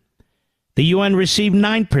 23%. The UN received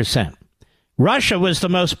 9%. Russia was the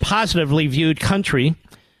most positively viewed country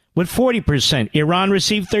with 40%. Iran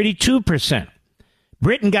received 32%.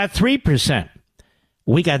 Britain got 3%.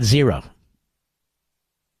 We got 0.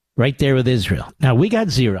 Right there with Israel. Now, we got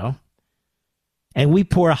 0, and we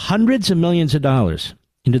pour hundreds of millions of dollars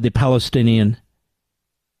into the Palestinian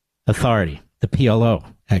Authority, the PLO,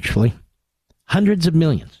 actually. Hundreds of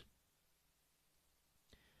millions.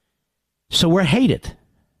 So we're hated.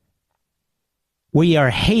 We are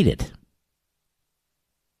hated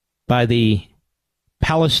by the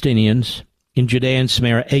Palestinians in Judea and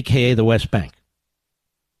Samaria, a.k.a. the West Bank.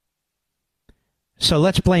 So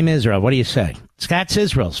let's blame Israel. What do you say? That's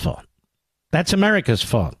Israel's fault. That's America's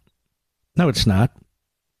fault. No, it's not.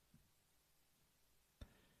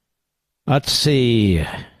 Let's see.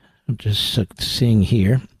 I'm just seeing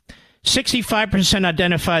here. 65%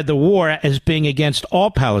 identified the war as being against all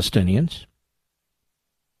Palestinians.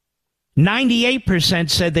 98%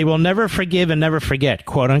 said they will never forgive and never forget,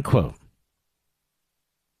 quote unquote.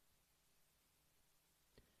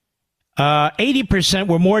 80%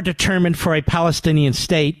 were more determined for a Palestinian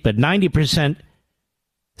state, but 90%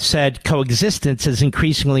 said coexistence is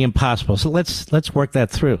increasingly impossible. So let's work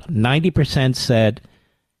that through. 90% said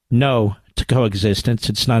no to coexistence.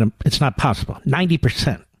 It's not possible.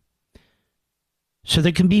 90%. So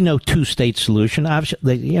there can be no two-state solution.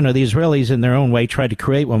 Obviously, the Israelis in their own way tried to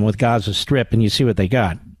create one with Gaza Strip, and you see what they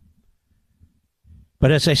got.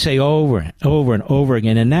 But as I say over and over and over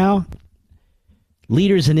again, and now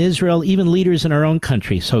leaders in Israel, even leaders in our own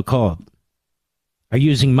country, so-called, are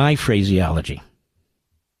using my phraseology.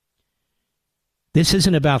 This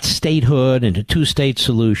isn't about statehood and a two-state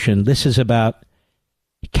solution. This is about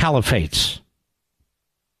caliphates.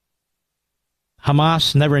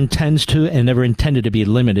 Hamas never intends to and never intended to be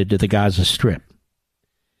limited to the Gaza Strip.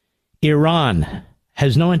 Iran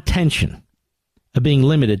has no intention of being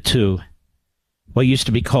limited to what used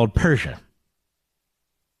to be called Persia.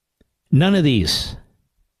 None of these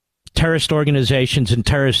terrorist organizations and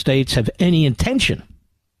terrorist states have any intention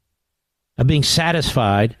of being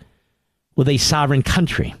satisfied with a sovereign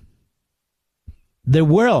country. The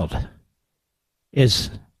world is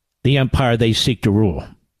the empire they seek to rule.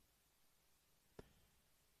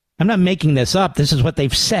 I'm not making this up. This is what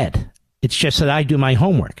they've said. It's just that I do my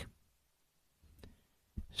homework.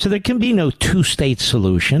 So there can be no two-state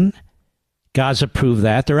solution. Gaza proved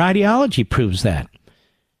that. Their ideology proves that.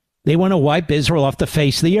 They want to wipe Israel off the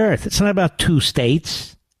face of the earth. It's not about 2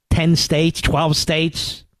 states, 10 states, 12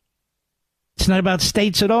 states. It's not about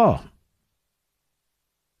states at all.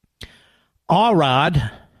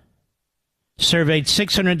 Arad surveyed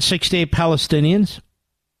 668 Palestinians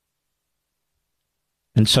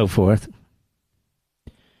and so forth.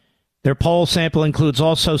 Their poll sample includes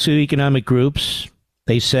all socioeconomic groups,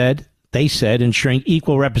 they said, ensuring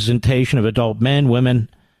equal representation of adult men, women,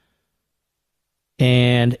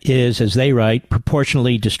 and is, as they write,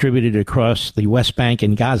 proportionally distributed across the West Bank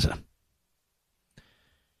and Gaza.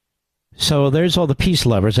 So there's all the peace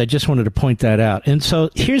lovers. I just wanted to point that out. And so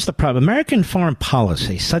here's the problem. American foreign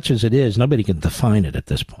policy, such as it is, nobody can define it at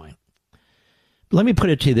this point. Let me put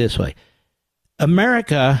it to you this way.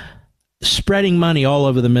 America spreading money all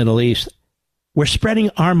over the Middle East. We're spreading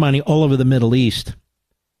our money all over the Middle East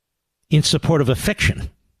in support of a fiction.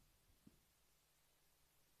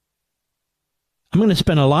 I'm going to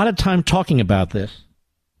spend a lot of time talking about this.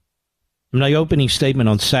 In my opening statement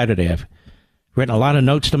on Saturday, I've written a lot of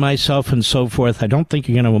notes to myself and so forth. I don't think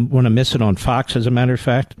you're going to want to miss it on Fox, as a matter of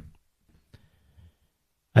fact.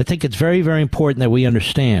 I think it's very, very important that we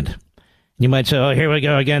understand. You might say, oh, here we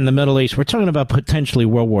go again, the Middle East. We're talking about potentially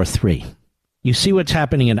World War III. You see what's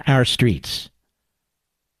happening in our streets.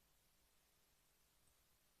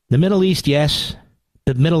 The Middle East, yes,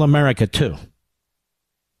 but Middle America, too.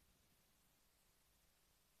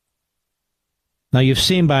 Now, you've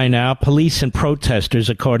seen by now, police and protesters,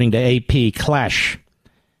 according to AP, clash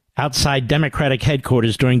outside Democratic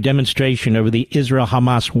headquarters during demonstration over the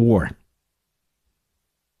Israel-Hamas war.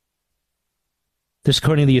 This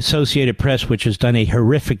according to the Associated Press, which has done a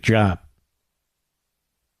horrific job.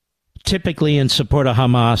 Typically in support of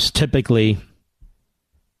Hamas, typically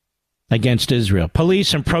against Israel.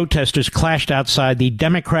 Police and protesters clashed outside the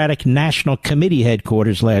Democratic National Committee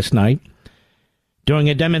headquarters last night during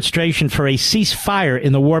a demonstration for a ceasefire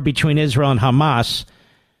in the war between Israel and Hamas,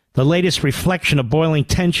 the latest reflection of boiling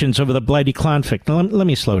tensions over the bloody conflict. Now, let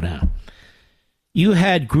me slow down. You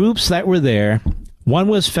had groups that were there. One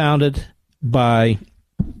was founded by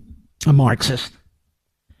a Marxist.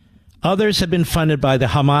 Others have been funded by the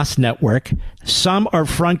Hamas network. Some are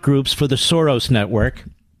front groups for the Soros network.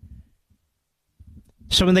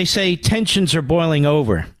 So when they say tensions are boiling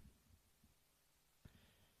over,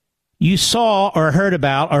 you saw or heard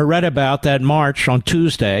about or read about that march on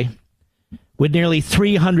Tuesday with nearly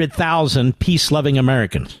 300,000 peace-loving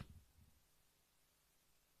Americans.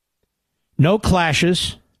 No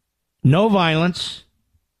clashes, no violence,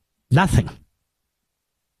 nothing.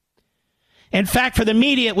 In fact, for the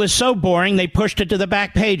media, it was so boring, they pushed it to the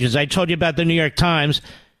back pages. I told you about the New York Times.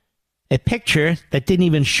 A picture that didn't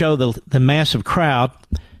even show the massive crowd,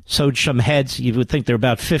 showed some heads. You would think they're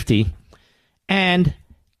about 50. And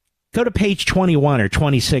go to page 21 or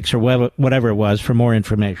 26 or whatever it was for more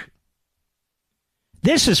information.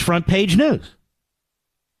 This is front page news.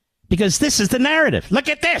 Because this is the narrative. Look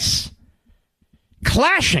at this.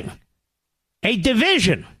 Clashing. A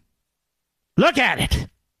division. Look at it.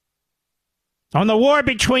 On the war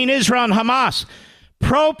between Israel and Hamas.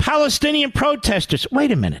 Pro-Palestinian protesters.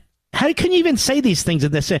 Wait a minute. How can you even say these things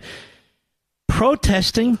in this?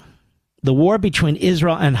 Protesting the war between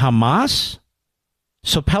Israel and Hamas?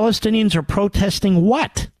 So Palestinians are protesting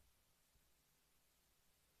what?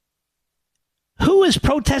 Who is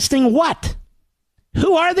protesting what?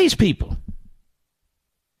 Who are these people?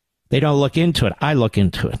 They don't look into it. I look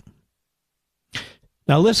into it.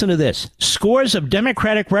 Now listen to this. Scores of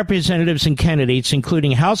Democratic representatives and candidates,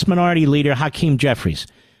 including House Minority Leader Hakeem Jeffries,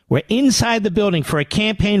 were inside the building for a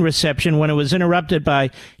campaign reception when it was interrupted by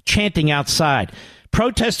chanting outside.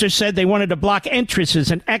 Protesters said they wanted to block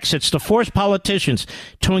entrances and exits to force politicians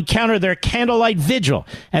to encounter their candlelight vigil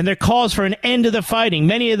and their calls for an end to the fighting.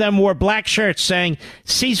 Many of them wore black shirts saying,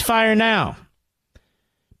 "Ceasefire now."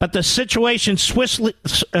 But the situation swiftly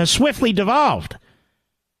devolved.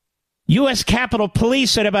 U.S. Capitol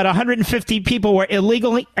Police said about 150 people were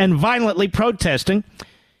illegally and violently protesting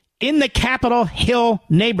in the Capitol Hill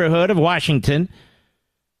neighborhood of Washington.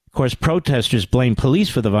 Of course, protesters blame police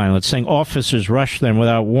for the violence, saying officers rushed them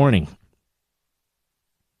without warning.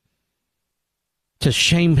 It's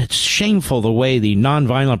shameful the way the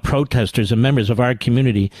nonviolent protesters and members of our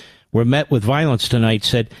community were met with violence tonight,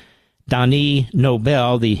 said Dani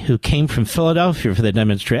Nobel, who came from Philadelphia for the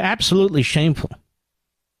demonstration. Absolutely shameful.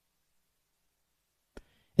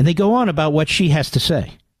 And they go on about what she has to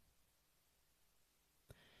say.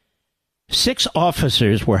 6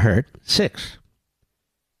 officers were hurt. 6.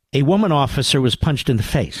 A woman officer was punched in the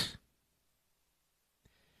face.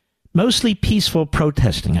 Mostly peaceful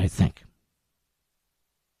protesting, I think.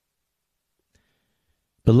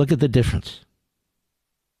 But look at the difference.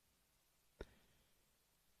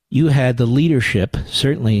 You had the leadership,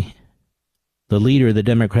 certainly the leader of the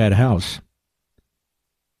Democrat House,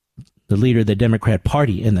 the leader of the Democrat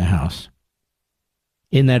Party in the House,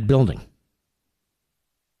 in that building.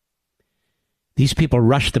 These people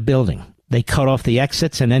rushed the building. They cut off the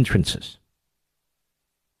exits and entrances.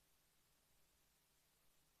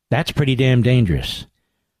 That's pretty damn dangerous.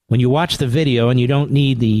 When you watch the video, and you don't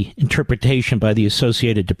need the interpretation by the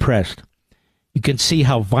Associated Press, you can see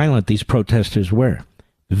how violent these protesters were.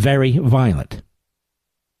 Very violent.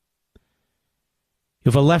 You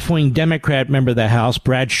have a left-wing Democrat member of the House,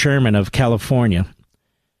 Brad Sherman of California.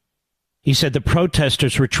 He said the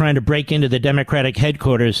protesters were trying to break into the Democratic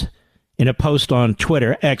headquarters in a post on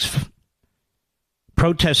Twitter, X.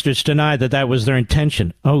 Protesters denied that was their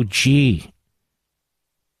intention. Oh, gee.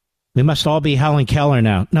 We must all be Helen Keller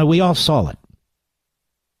now. No, we all saw it.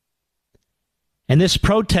 And this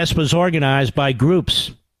protest was organized by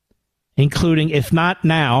groups, including If Not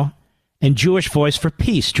Now and Jewish Voice for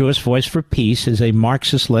Peace. Jewish Voice for Peace is a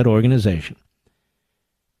Marxist-led organization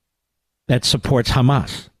that supports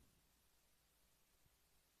Hamas.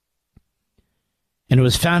 And it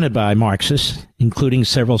was founded by Marxists, including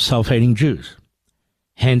several self-hating Jews.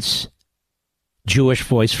 Hence, Jewish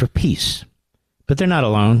Voice for Peace. But they're not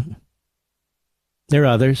alone. There are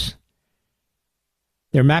others.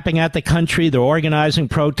 They're mapping out the country. They're organizing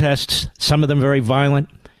protests, some of them very violent.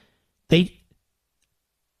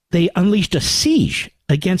 They unleashed a siege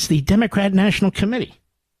against the Democrat National Committee.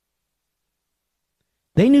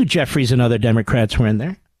 They knew Jeffries and other Democrats were in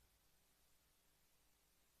there.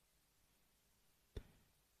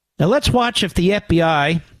 Now let's watch if the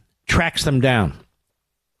FBI tracks them down.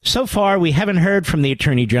 So far, we haven't heard from the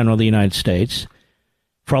Attorney General of the United States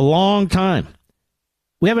for a long time.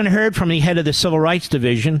 We haven't heard from the head of the Civil Rights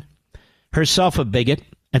Division, herself a bigot,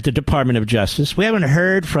 at the Department of Justice. We haven't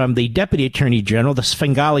heard from the Deputy Attorney General, the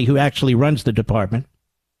Svengali who actually runs the department,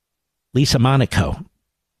 Lisa Monaco.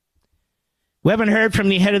 We haven't heard from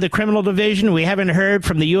the head of the Criminal Division. We haven't heard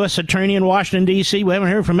from the U.S. Attorney in Washington, D.C. We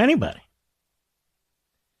haven't heard from anybody.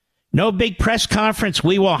 No big press conference.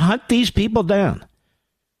 We will hunt these people down.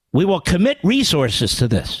 We will commit resources to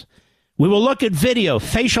this. We will look at video,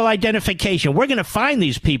 facial identification. We're going to find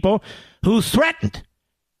these people who threatened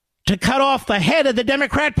to cut off the head of the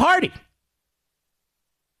Democrat Party.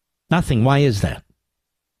 Nothing. Why is that?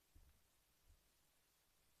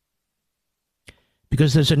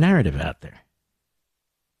 Because there's a narrative out there.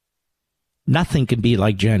 Nothing can be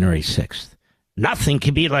like January 6th. Nothing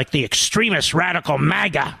can be like the extremist radical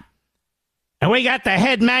MAGA. And we got the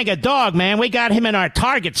head MAGA dog, man. We got him in our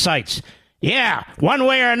target sites. Yeah, one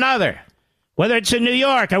way or another. Whether it's in New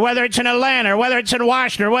York or whether it's in Atlanta or whether it's in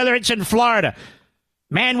Washington or whether it's in Florida.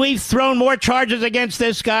 Man, we've thrown more charges against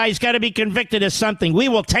this guy. He's got to be convicted of something. We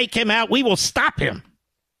will take him out. We will stop him.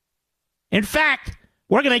 In fact,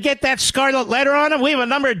 we're going to get that scarlet letter on him. We have a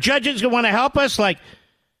number of judges who want to help us, like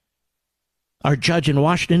our judge in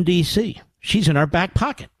Washington, D.C. She's in our back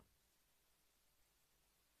pocket.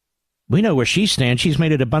 We know where she stands. She's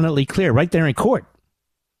made it abundantly clear right there in court.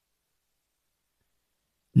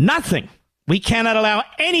 Nothing. We cannot allow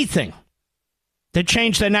anything to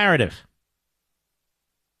change the narrative.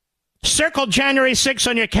 Circle January 6th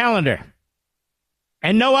on your calendar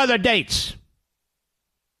and no other dates.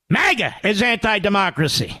 MAGA is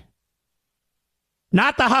anti-democracy.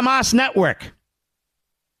 Not the Hamas network.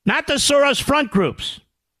 Not the Soros front groups.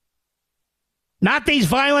 Not these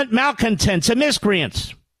violent malcontents and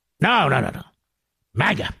miscreants. No.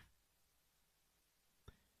 MAGA.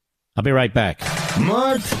 I'll be right back.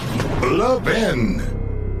 Mark Levin.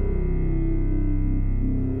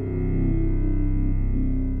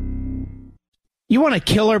 You want a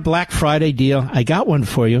killer Black Friday deal? I got one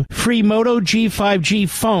for you. Free Moto G5G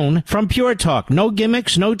phone from Pure Talk. No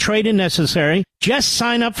gimmicks, no trade-in necessary. Just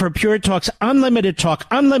sign up for Pure Talk's unlimited talk,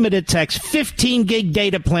 unlimited text, 15 gig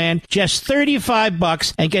data plan, just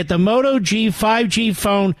 $35 and get the Moto G5G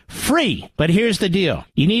phone free. But here's the deal.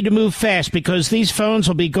 You need to move fast because these phones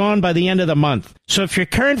will be gone by the end of the month. So if your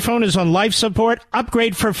current phone is on life support,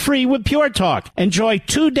 upgrade for free with Pure Talk. Enjoy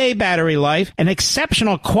 2-day battery life, an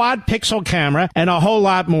exceptional quad pixel camera, and a whole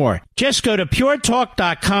lot more. Just go to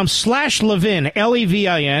puretalk.com/Levin,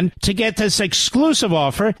 Levin, to get this exclusive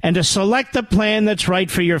offer and to select the plan that's right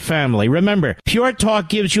for your family. Remember, Pure Talk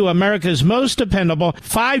gives you America's most dependable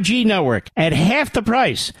 5G network at half the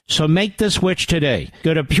price. So make the switch today.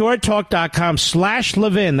 Go to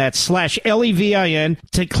puretalk.com/Levin, that's /Levin,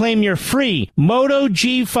 to claim your free Moto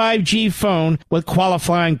G5G phone with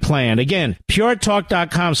qualifying plan. Again,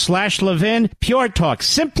 puretalk.com/Levin. Pure Talk,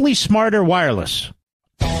 simply smarter wireless.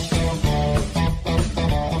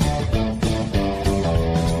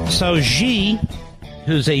 So Xi,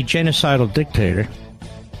 who's a genocidal dictator,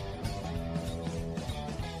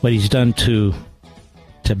 what he's done to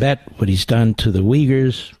Tibet, what he's done to the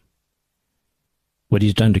Uyghurs, what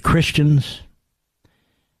he's done to Christians,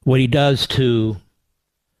 what he does to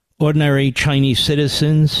ordinary Chinese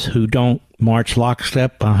citizens who don't march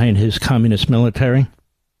lockstep behind his communist military.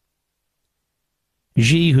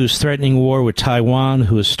 Xi, who's threatening war with Taiwan,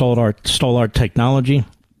 who has stole our technology,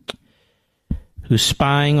 who's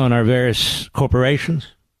spying on our various corporations,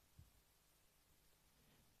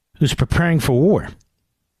 who's preparing for war.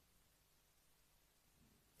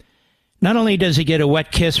 Not only does he get a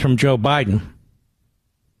wet kiss from Joe Biden,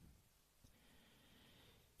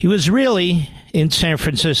 he was really in San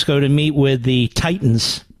Francisco to meet with the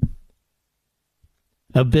titans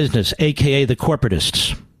of business, a.k.a. the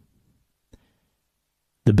corporatists,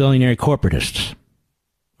 the billionaire corporatists,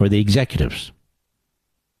 or the executives.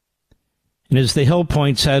 And as the Hill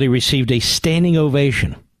points out, he received a standing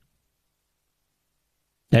ovation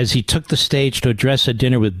as he took the stage to address a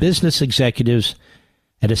dinner with business executives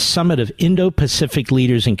at a summit of Indo-Pacific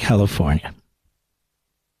leaders in California.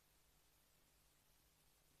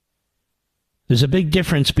 There's a big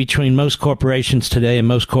difference between most corporations today and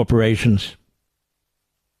most corporations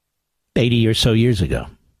 80 or so years ago.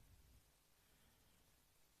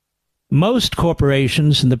 Most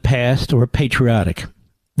corporations in the past were patriotic.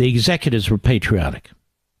 The executives were patriotic.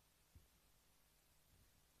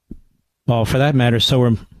 Well, for that matter, so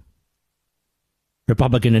were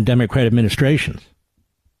Republican and Democrat administrations.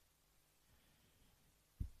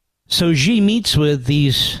 So Xi meets with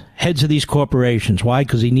these heads of these corporations. Why?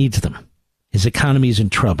 Because he needs them. His economy's in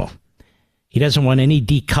trouble. He doesn't want any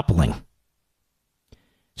decoupling.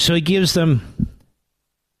 So he gives them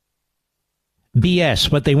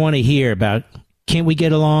BS, what they want to hear about, can't we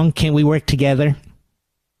get along? Can't we work together?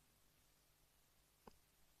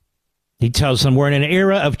 He tells them we're in an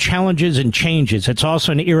era of challenges and changes. It's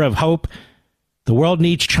also an era of hope. The world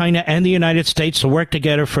needs China and the United States to work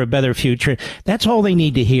together for a better future. That's all they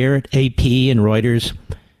need to hear at AP and Reuters,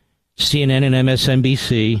 CNN and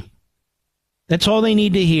MSNBC. That's all they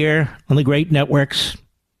need to hear on the great networks.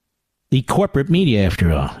 The corporate media,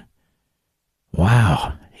 after all.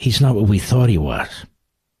 Wow, he's not what we thought he was.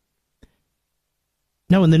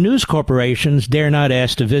 No, and the news corporations dare not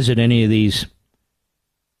ask to visit any of these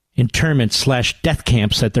internment/death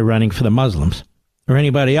camps that they're running for the Muslims or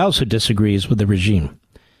anybody else who disagrees with the regime.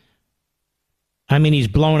 I mean, he's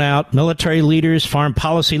blown out military leaders, foreign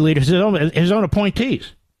policy leaders, his own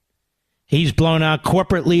appointees. He's blown out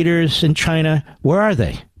corporate leaders in China. Where are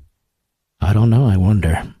they? I don't know, I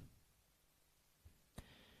wonder.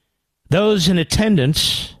 Those in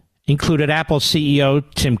attendance included Apple CEO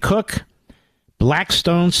Tim Cook,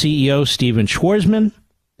 Blackstone CEO Steven Schwarzman,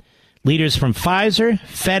 leaders from Pfizer,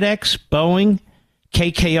 FedEx, Boeing,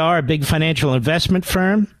 KKR, a big financial investment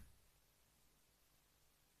firm.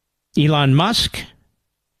 Elon Musk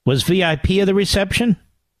was VIP of the reception.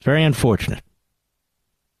 Very unfortunate.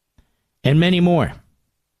 And many more.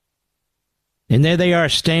 And there they are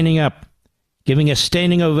standing up, giving a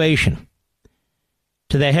standing ovation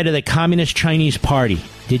to the head of the Communist Chinese Party.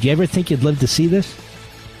 Did you ever think you'd live to see this?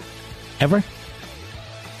 Ever?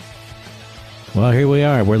 Well, here we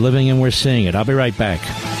are. We're living and we're seeing it. I'll be right back.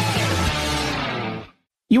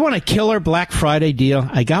 You want a killer Black Friday deal?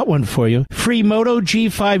 I got one for you. Free Moto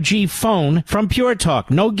G5G phone from Pure Talk.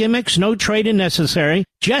 No gimmicks, no trade-in necessary.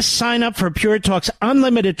 Just sign up for Pure Talk's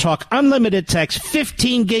unlimited talk, unlimited text,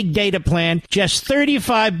 15 gig data plan, just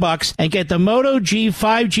 $35 and get the Moto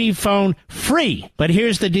G5G phone free. But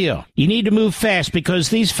here's the deal. You need to move fast because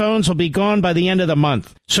these phones will be gone by the end of the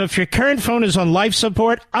month. So if your current phone is on life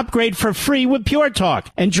support, upgrade for free with Pure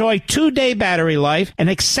Talk. Enjoy 2-day battery life, an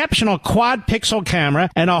exceptional quad pixel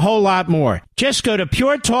camera, and a whole lot more. Just go to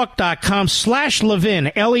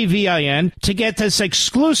puretalk.com/Levin, Levin, to get this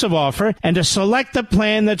exclusive offer and to select the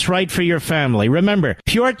plan that's right for your family. Remember,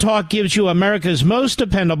 Pure Talk gives you America's most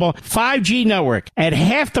dependable 5G network at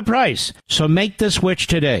half the price. So make the switch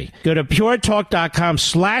today. Go to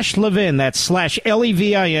puretalk.com/Levin, that's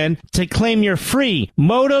 /Levin, to claim your free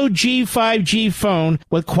Moto G5G phone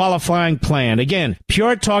with qualifying plan. Again,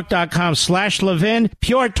 puretalk.com/Levin.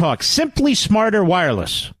 Pure Talk, simply smarter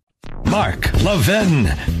wireless. Mark Levin,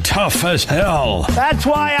 tough as hell. That's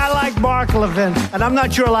why I like Mark Levin. And I'm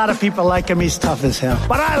not sure a lot of people like him. He's tough as hell.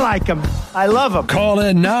 But I like him. I love him. Call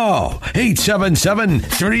in now.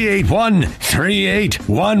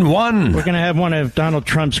 877-381-3811. We're going to have one of Donald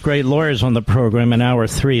Trump's great lawyers on the program in hour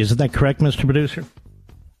 3. Isn't that correct, Mr. Producer?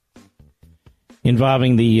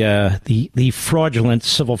 Involving the fraudulent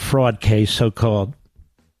civil fraud case, so-called,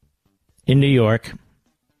 in New York.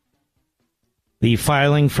 The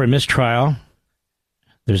filing for mistrial.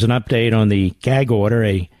 There's an update on the gag order.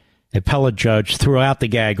 A appellate judge threw out the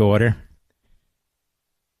gag order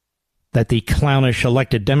that the clownish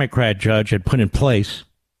elected Democrat judge had put in place,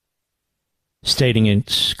 stating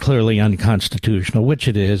it's clearly unconstitutional, which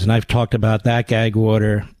it is. And I've talked about that gag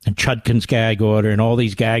order and Chutkan's gag order and all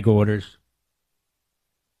these gag orders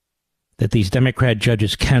that these Democrat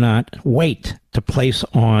judges cannot wait to place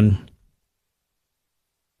on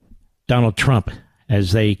Donald Trump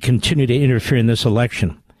as they continue to interfere in this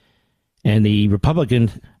election. And the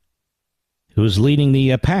Republican who is leading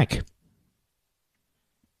the pack,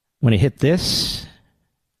 when it hit this,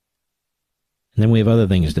 and then we have other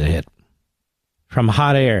things to hit. From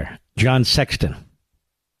Hot Air, John Sexton.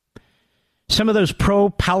 Some of those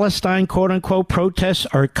pro-Palestine, quote-unquote, protests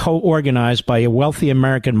are co-organized by a wealthy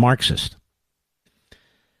American Marxist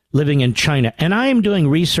living in China. And I am doing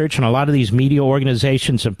research on a lot of these media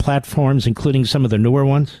organizations and platforms, including some of the newer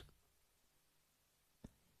ones.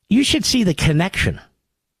 You should see the connection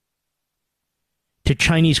to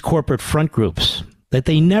Chinese corporate front groups that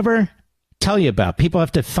they never tell you about. People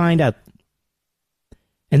have to find out.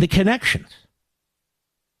 And the connections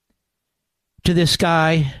to this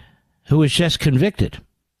guy who was just convicted.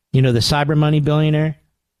 You know, the cyber money billionaire.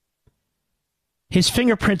 His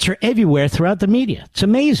fingerprints are everywhere throughout the media. It's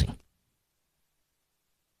amazing.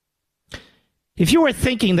 If you were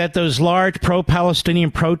thinking that those large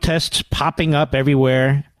pro-Palestinian protests popping up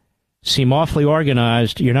everywhere seem awfully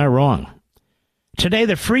organized, you're not wrong. Today,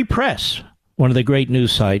 the Free Press, one of the great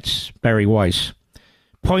news sites, Barry Weiss,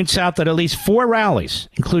 points out that at least 4 rallies,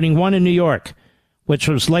 including one in New York, which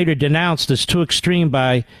was later denounced as too extreme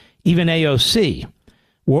by even AOC,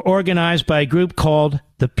 were organized by a group called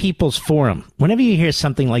the People's Forum. Whenever you hear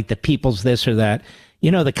something like the People's this or that,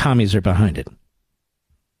 you know the commies are behind it.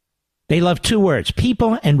 They love 2 words,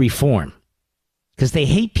 people and reform, because they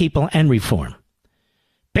hate people and reform.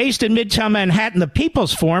 Based in Midtown Manhattan, the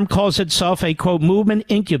People's Forum calls itself a, quote, movement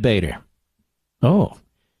incubator. Oh.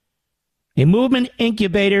 A movement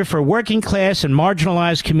incubator for working class and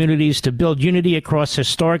marginalized communities to build unity across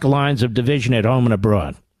historic lines of division at home and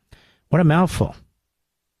abroad. What a mouthful.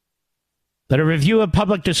 But a review of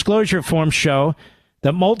public disclosure forms show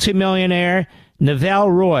that multimillionaire Neville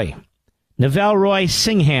Roy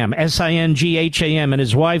Singham, S-I-N-G-H-A-M, and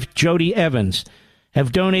his wife Jody Evans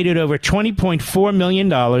have donated over $20.4 million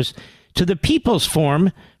to the People's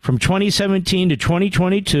Forum from 2017 to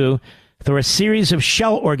 2022 through a series of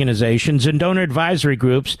shell organizations and donor advisory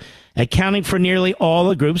groups, accounting for nearly all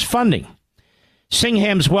the group's funding.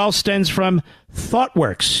 Singham's wealth stems from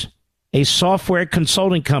ThoughtWorks, a software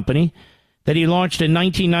consulting company that he launched in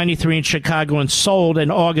 1993 in Chicago and sold in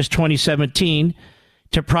August 2017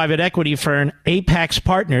 to private equity firm Apex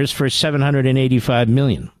Partners for $785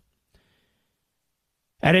 million.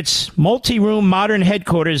 At its multi-room modern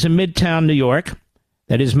headquarters in Midtown New York,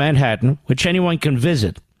 that is Manhattan, which anyone can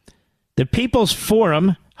visit, the People's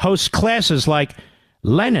Forum hosts classes like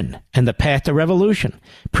Lenin and the Path to Revolution,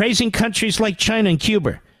 praising countries like China and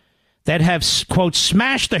Cuba that have, quote,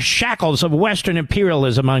 smashed the shackles of Western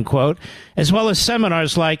imperialism, unquote, as well as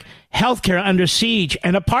seminars like Healthcare Under Siege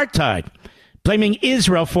and Apartheid, blaming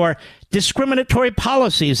Israel for discriminatory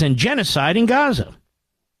policies and genocide in Gaza.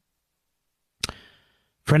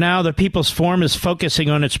 For now, the People's Forum is focusing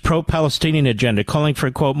on its pro-Palestinian agenda, calling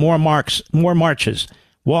for, quote, more marches,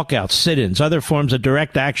 walkouts, sit-ins, other forms of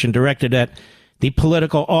direct action directed at the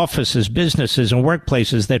political offices, businesses, and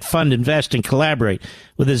workplaces that fund, invest, and collaborate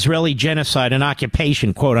with Israeli genocide and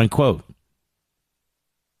occupation, quote unquote.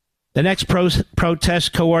 The next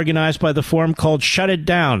protest, co-organized by the forum called Shut It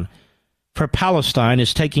Down for Palestine,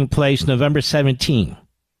 is taking place November 17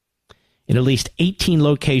 in at least 18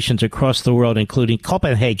 locations across the world, including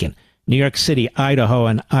Copenhagen, New York City, Idaho,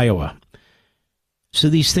 and Iowa. So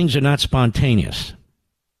these things are not spontaneous.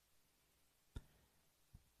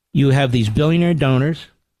 You have these billionaire donors.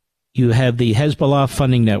 You have the Hezbollah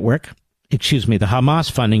funding network, the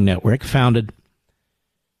Hamas funding network, founded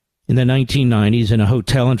in the 1990s in a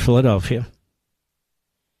hotel in Philadelphia.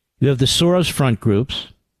 You have the Soros front groups.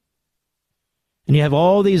 And you have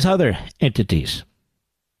all these other entities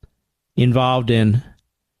involved in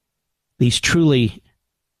these truly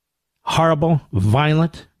horrible,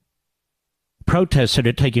 violent protests that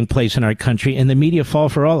are taking place in our country, and the media fall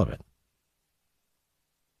for all of it.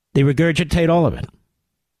 They regurgitate all of it.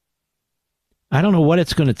 I don't know what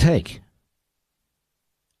it's going to take,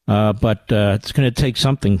 but it's going to take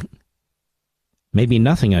something, maybe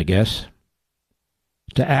nothing, I guess,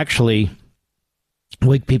 to actually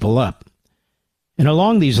wake people up. And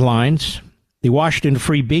along these lines, the Washington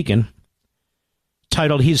Free Beacon,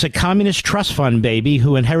 titled, "He's a Communist Trust Fund Baby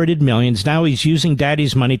Who Inherited Millions. Now He's Using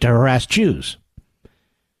Daddy's Money to Harass Jews."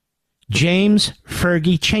 James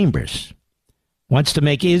Fergie Chambers wants to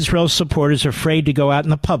make Israel's supporters afraid to go out in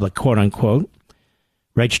the public, quote unquote,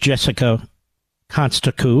 writes Jessica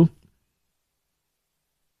Konstaku.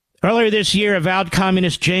 Earlier this year, avowed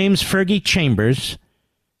communist James Fergie Chambers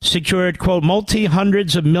secured, quote,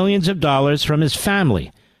 multi-hundreds of millions of dollars from his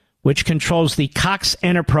family, which controls the Cox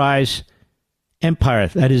Enterprise empire,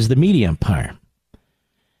 that is the media empire.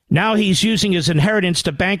 Now he's using his inheritance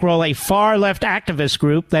to bankroll a far-left activist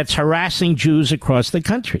group that's harassing Jews across the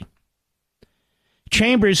country.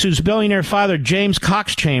 Chambers, whose billionaire father, James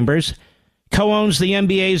Cox Chambers, co-owns the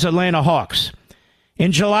NBA's Atlanta Hawks,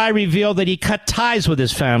 in July revealed that he cut ties with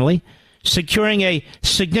his family, securing a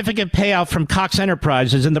significant payout from Cox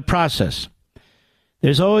Enterprises in the process.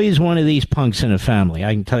 There's always one of these punks in a family,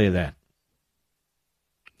 I can tell you that.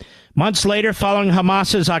 Months later, following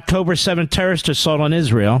Hamas's October 7th terrorist assault on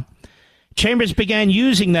Israel, Chambers began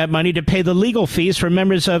using that money to pay the legal fees for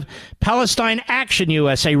members of Palestine Action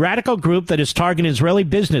US, a radical group that is targeting Israeli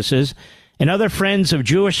businesses and other friends of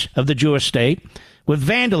the Jewish state with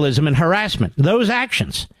vandalism and harassment. Those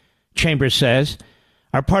actions, Chambers says,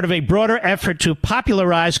 are part of a broader effort to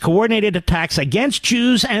popularize coordinated attacks against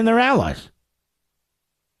Jews and their allies.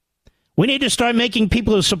 We need to start making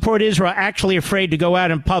people who support Israel actually afraid to go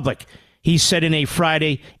out in public, he said in a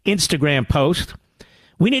Friday Instagram post.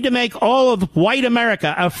 We need to make all of white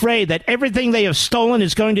America afraid that everything they have stolen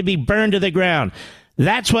is going to be burned to the ground.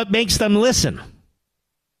 That's what makes them listen.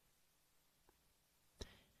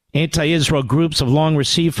 Anti-Israel groups have long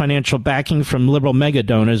received financial backing from liberal mega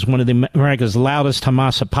donors. One of America's loudest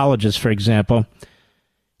Hamas apologists, for example,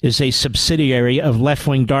 is a subsidiary of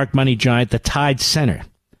left-wing dark money giant, the Tide Center.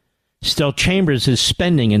 Still, Chambers'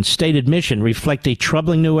 spending and stated mission reflect a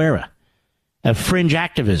troubling new era of fringe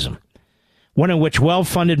activism, one in which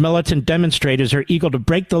well-funded militant demonstrators are eager to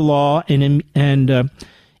break the law and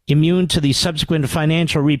immune to the subsequent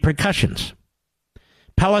financial repercussions.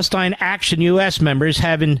 Palestine Action U.S. members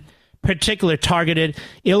have in particular targeted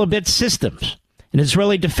Elbit Systems, an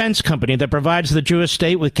Israeli defense company that provides the Jewish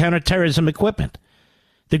state with counterterrorism equipment.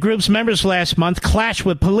 The group's members last month clashed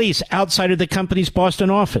with police outside of the company's Boston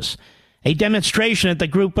office. A demonstration that the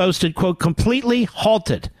group boasted, quote, completely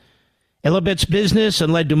halted Elbit's business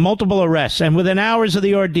and led to multiple arrests. And within hours of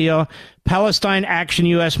the ordeal, Palestine Action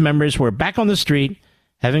U.S. members were back on the street,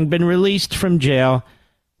 having been released from jail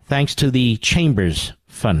thanks to the Chambers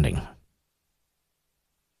funding.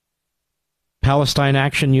 Palestine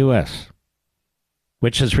Action U.S.,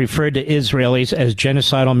 which has referred to Israelis as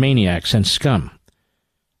genocidal maniacs and scum,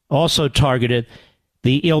 also targeted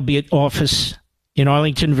the Elbit office in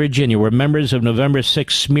Arlington, Virginia, where members of November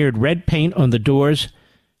 6 smeared red paint on the doors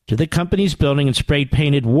to the company's building and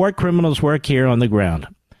sprayed-painted "War criminals work here" on the ground.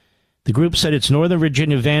 The group said its Northern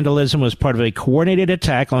Virginia vandalism was part of a coordinated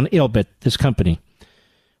attack on Elbit, this company,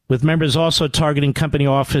 with members also targeting company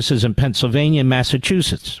offices in Pennsylvania and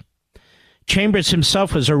Massachusetts. Chambers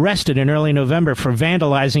himself was arrested in early November for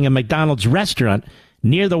vandalizing a McDonald's restaurant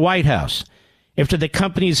near the White House after the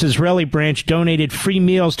company's Israeli branch donated free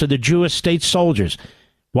meals to the Jewish state soldiers.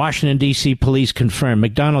 Washington, D.C. police confirmed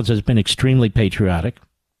McDonald's has been extremely patriotic.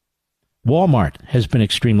 Walmart has been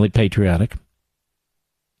extremely patriotic.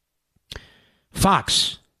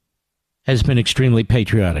 Fox has been extremely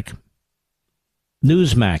patriotic.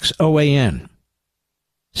 Newsmax, OAN,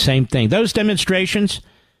 same thing. Those demonstrations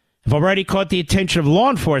have already caught the attention of law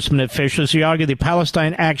enforcement officials who argue the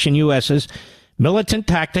Palestine Action U.S.'s militant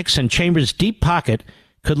tactics and Chambers' deep pocket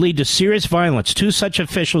could lead to serious violence. Two such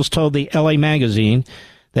officials told the LA Magazine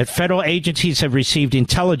that federal agencies have received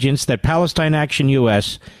intelligence that Palestine Action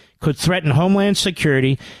U.S. could threaten homeland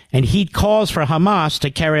security and heed calls for Hamas to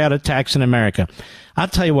carry out attacks in America. I'll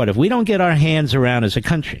tell you what, if we don't get our hands around as a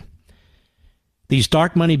country, these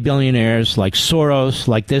dark money billionaires like Soros,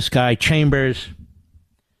 like this guy Chambers,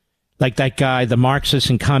 like that guy, the Marxists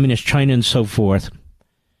in communist China and so forth,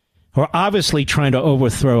 who are obviously trying to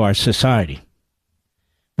overthrow our society.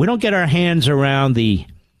 We don't get our hands around the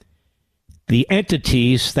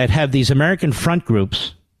entities that have these American front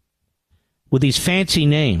groups with these fancy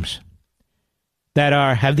names that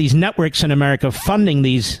have these networks in America funding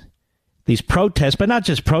these protests, but not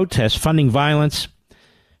just protests, funding violence,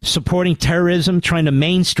 supporting terrorism, trying to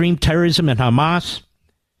mainstream terrorism and Hamas,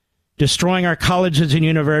 destroying our colleges and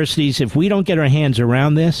universities. If we don't get our hands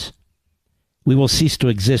around this, we will cease to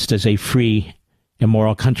exist as a free and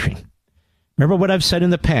moral country. Remember what I've said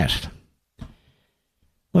in the past.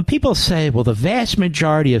 When people say, well, the vast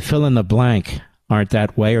majority of fill in the blank aren't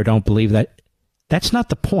that way or don't believe that, that's not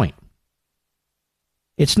the point.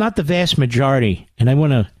 It's not the vast majority. And I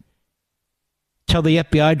want to tell the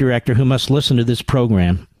FBI director who must listen to this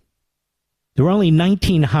program, there were only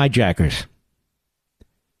 19 hijackers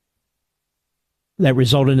that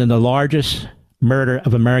resulted in the largest murder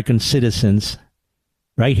of American citizens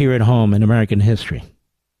right here at home in American history.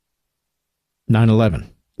 9/11.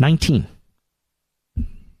 19.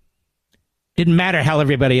 Didn't matter how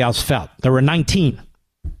everybody else felt. There were 19.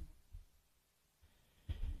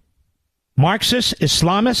 Marxists,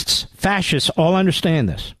 Islamists, fascists all understand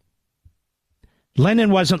this. Lenin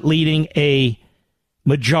wasn't leading a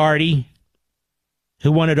majority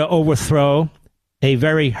who wanted to overthrow a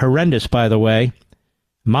very horrendous, by the way,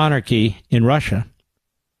 monarchy in Russia.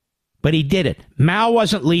 But he did it. Mao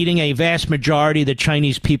wasn't leading a vast majority of the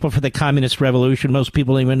Chinese people for the communist revolution. Most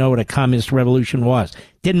people don't even know what a communist revolution was.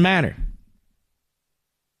 Didn't matter.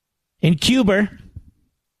 In Cuba,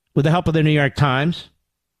 with the help of the New York Times,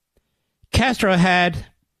 Castro had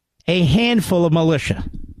a handful of militia.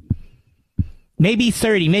 Maybe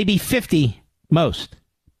 30, maybe 50 most.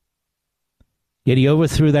 Yet he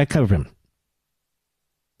overthrew that government.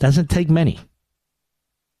 Doesn't take many.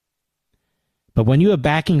 But when you have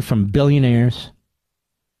backing from billionaires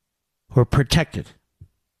who are protected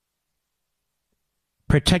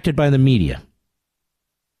by the media,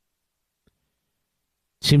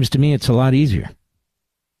 seems to me it's a lot easier.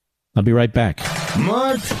 I'll be right back.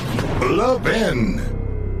 Mark Levin.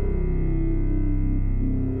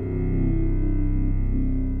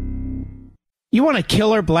 You want a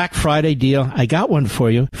killer Black Friday deal? I got one for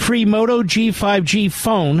you. Free Moto G5G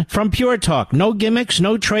phone from Pure Talk. No gimmicks,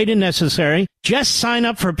 no trade-in necessary. Just sign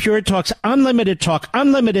up for Pure Talk's unlimited talk,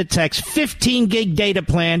 unlimited text, 15 gig data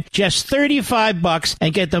plan, just $35,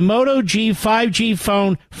 and get the Moto G5G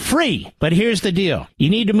phone free. But here's the deal.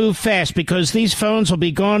 You need to move fast because these phones will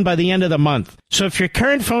be gone by the end of the month. So if your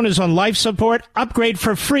current phone is on life support, upgrade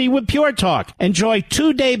for free with Pure Talk. Enjoy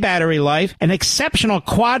 2-day battery life, an exceptional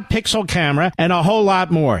quad pixel camera, and a whole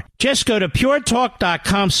lot more. Just go to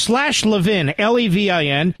puretalk.com/Levin,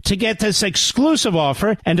 Levin, to get this exclusive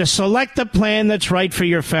offer and to select the plan that's right for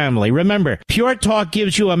your family. Remember, Pure Talk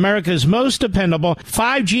gives you America's most dependable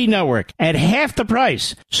 5G network at half the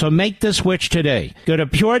price. So make the switch today. Go to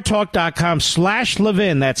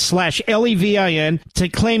puretalk.com/Levin, that's /Levin, to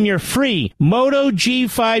claim your free Moto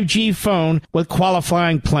G5G phone with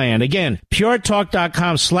qualifying plan. Again,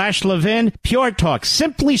 puretalk.com/Levin. Pure Talk,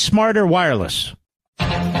 simply smarter wireless.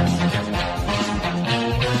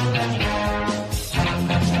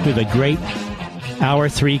 With a great hour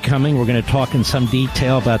 3 coming, we're going to talk in some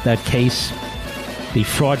detail about that case, the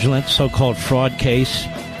fraudulent so-called fraud case.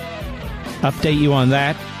 Update you on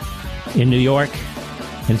that in New York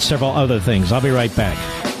and several other things. I'll be right back.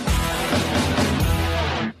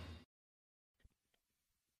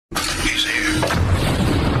 He's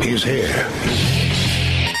here. He's here.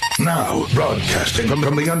 Now, broadcasting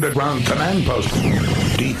from the underground command post,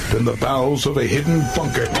 deep in the bowels of a hidden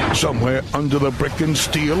bunker, somewhere under the brick and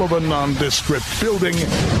steel of a nondescript building,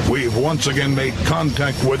 we've once again made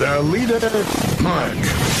contact with our leader, Mark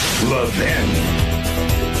Levin.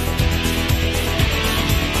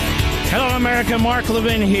 Hello, America. Mark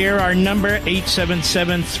Levin here. Our number,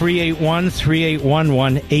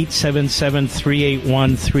 877-381-3811,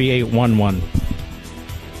 877-381-3811.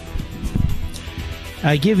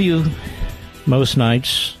 I give you most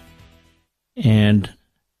nights and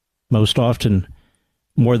most often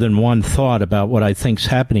more than one thought about what I think's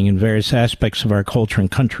happening in various aspects of our culture and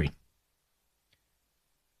country,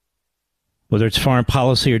 whether it's foreign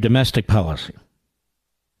policy or domestic policy.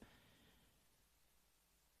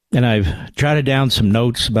 And I've jotted down some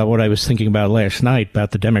notes about what I was thinking about last night about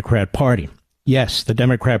the Democrat Party. Yes, the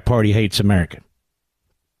Democrat Party hates America.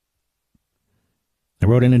 I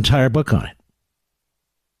wrote an entire book on it.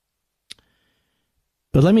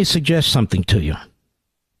 But let me suggest something to you.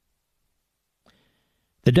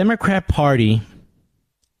 The Democrat Party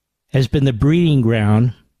has been the breeding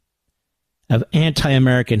ground of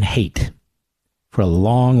anti-American hate for a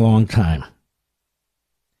long, long time.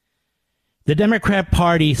 The Democrat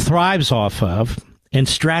Party thrives off of and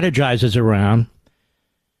strategizes around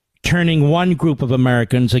turning one group of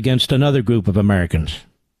Americans against another group of Americans.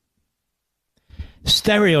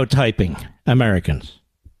 Stereotyping Americans.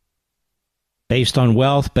 Based on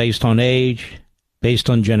wealth, based on age, based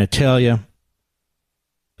on genitalia,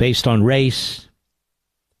 based on race,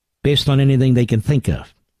 based on anything they can think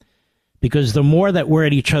of. Because the more that we're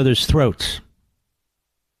at each other's throats,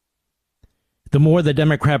 the more the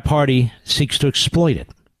Democrat Party seeks to exploit it.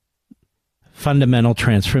 Fundamental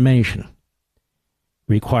transformation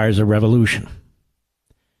requires a revolution.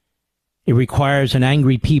 It requires an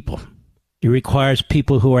angry people. It requires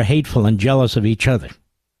people who are hateful and jealous of each other.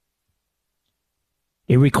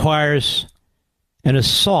 It requires an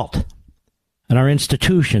assault on our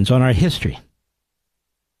institutions, on our history.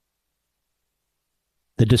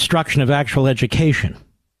 The destruction of actual education,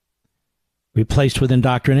 replaced with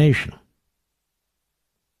indoctrination.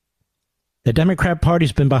 The Democrat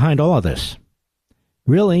Party's been behind all of this,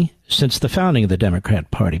 really, since the founding of the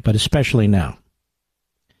Democrat Party, but especially now.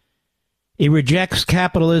 It rejects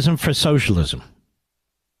capitalism for socialism.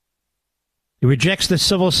 It rejects the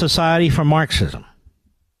civil society for Marxism.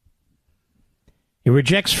 It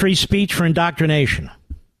rejects free speech for indoctrination.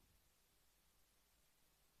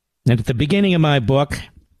 And at the beginning of my book,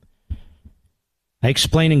 I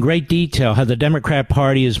explain in great detail how the Democrat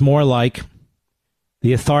Party is more like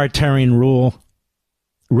the authoritarian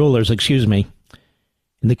rulers in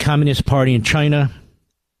the Communist Party in China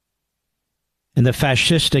and the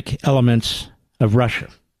fascistic elements of Russia.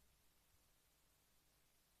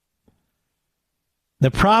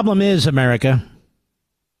 The problem is, America,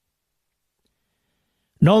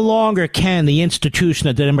 no longer can the institution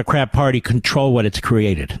of the Democrat Party control what it's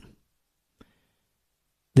created.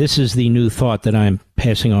 This is the new thought that I'm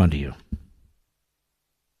passing on to you.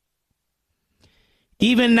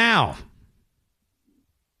 Even now,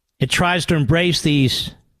 it tries to embrace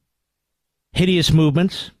these hideous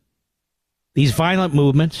movements, these violent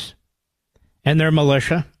movements, and their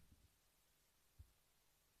militia.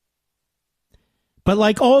 But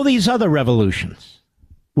like all these other revolutions,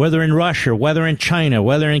 whether in Russia, whether in China,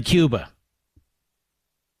 whether in Cuba,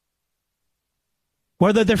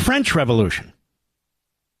 whether the French Revolution,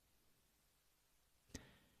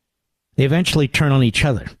 they eventually turn on each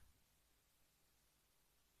other.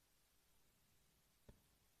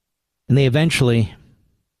 And they eventually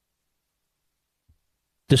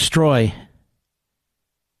destroy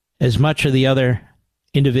as much of the other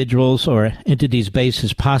individuals or entities' base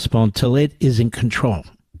as possible until it is in control.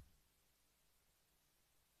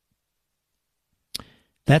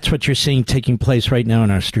 That's what you're seeing taking place right now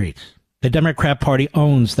in our streets. The Democrat Party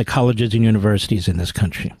owns the colleges and universities in this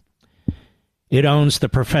country. It owns the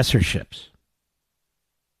professorships.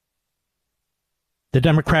 The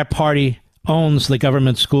Democrat Party owns the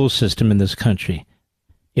government school system in this country.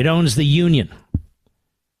 It owns the union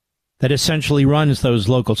that essentially runs those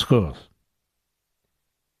local schools.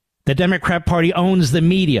 The Democrat Party owns the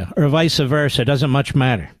media, or vice versa. It doesn't much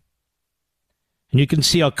matter. And you can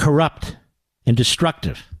see how corrupt and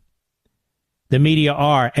destructive the media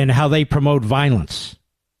are and how they promote violence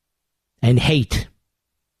and hate,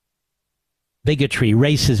 bigotry,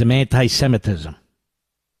 racism, anti-Semitism.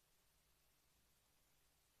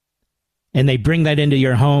 And they bring that into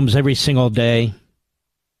your homes every single day,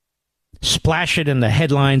 splash it in the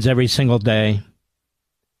headlines every single day.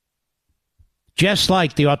 Just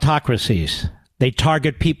like the autocracies, they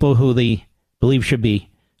target people who they believe should be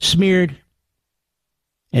smeared,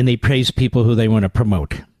 and they praise people who they want to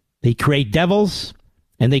promote. They create devils,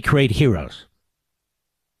 and they create heroes.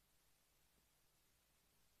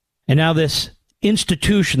 And now this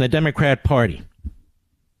institution, the Democrat Party,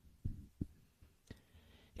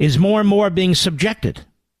 is more and more being subjected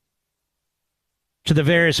to the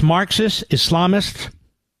various Marxist, Islamist,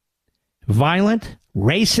 violent,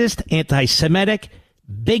 racist, anti-Semitic,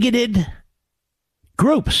 bigoted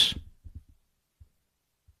groups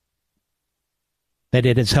that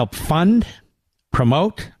it has helped fund,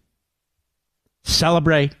 promote,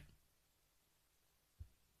 celebrate,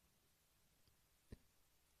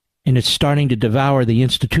 and it's starting to devour the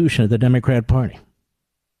institution of the Democrat Party.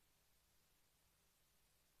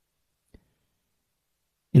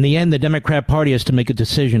 In the end, the Democrat Party has to make a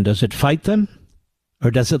decision. Does it fight them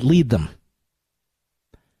or does it lead them?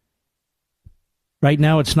 Right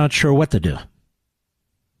now, it's not sure what to do.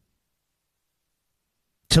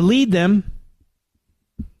 To lead them,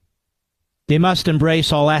 they must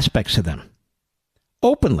embrace all aspects of them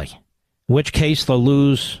openly, in which case they'll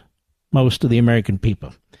lose most of the American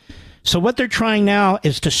people. So what they're trying now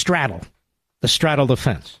is to straddle the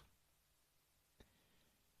fence.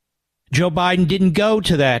 Joe Biden didn't go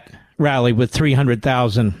to that rally with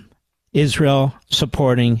 300,000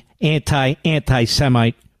 Israel-supporting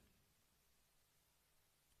anti-Semite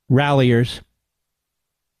ralliers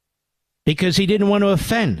because he didn't want to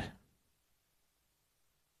offend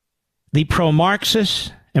the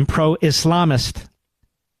pro-Marxist and pro-Islamist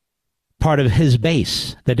part of his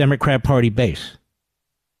base, the Democrat Party base.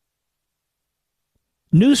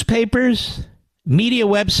 Newspapers, media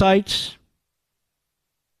websites,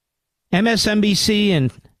 MSNBC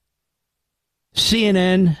and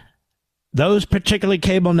CNN, those particular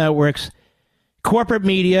cable networks, corporate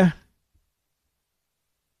media,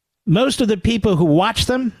 most of the people who watch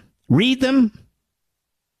them, read them,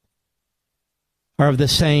 are of the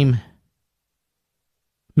same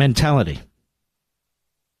mentality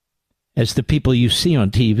as the people you see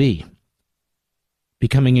on TV,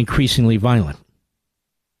 becoming increasingly violent.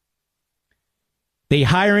 They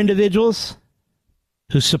hire individuals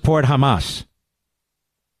who support Hamas,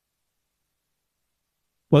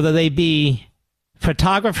 whether they be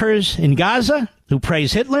photographers in Gaza who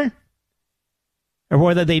praise Hitler, or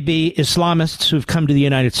whether they be Islamists who've come to the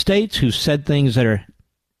United States, who've said things that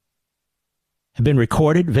have been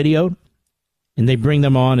recorded, videoed, and they bring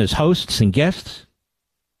them on as hosts and guests.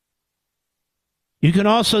 You can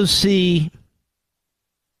also see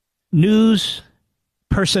news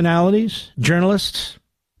personalities, journalists,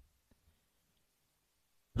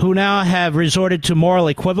 who now have resorted to moral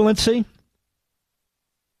equivalency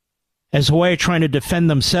as a way of trying to defend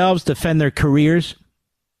themselves, defend their careers,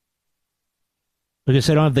 because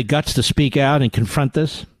they don't have the guts to speak out and confront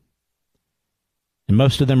this. And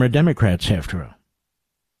most of them are Democrats, after all.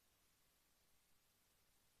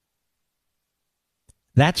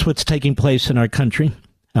 That's what's taking place in our country,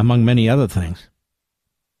 among many other things.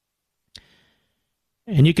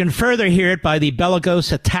 And you can further hear it by the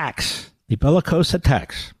bellicose attacks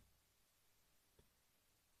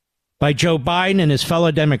by Joe Biden and his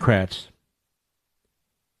fellow Democrats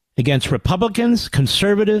against Republicans,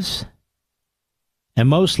 conservatives, and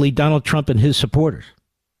mostly Donald Trump and his supporters.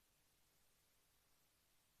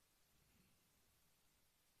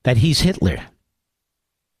 that he's Hitler,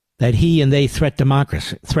 that he and they threaten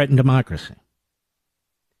democracy.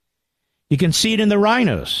 You can see it in the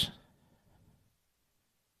rhinos,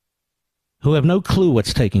 who have no clue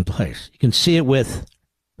what's taking place. You can see it with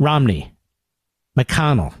Romney,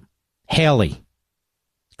 McConnell, Haley,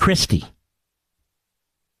 Christie,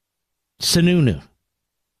 Sununu.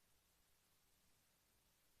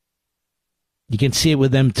 You can see it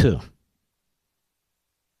with them too.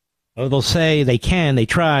 Oh, they'll say they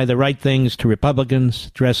try the right things to Republicans,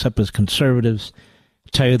 dress up as conservatives,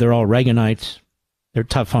 tell you they're all Reaganites, they're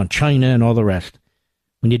tough on China and all the rest.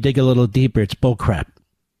 When you dig a little deeper, it's bullcrap.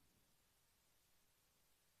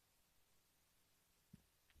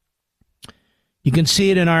 You can see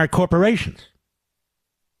it in our corporations.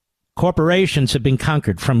 Corporations have been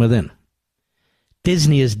conquered from within.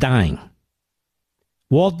 Disney is dying.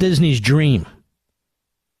 Walt Disney's dream,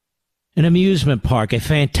 an amusement park, a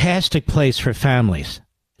fantastic place for families,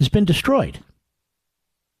 has been destroyed.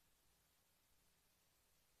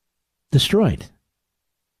 Destroyed.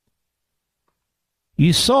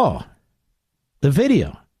 You saw the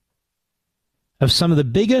video of some of the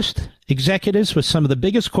biggest executives with some of the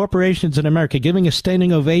biggest corporations in America giving a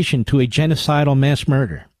standing ovation to a genocidal mass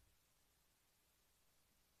murder.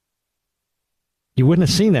 You wouldn't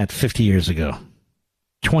have seen that 50 years ago,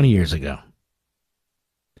 20 years ago.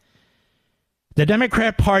 The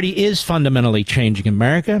Democrat Party is fundamentally changing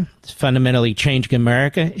America. It's fundamentally changing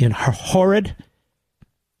America in horrid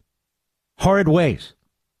ways.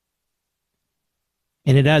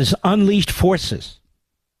 And it has unleashed forces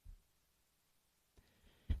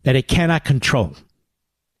that it cannot control.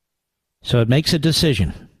 So it makes a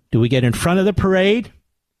decision. Do we get in front of the parade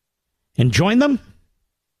and join them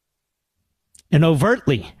and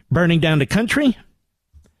overtly burning down the country?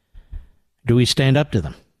 Do we stand up to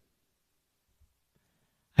them?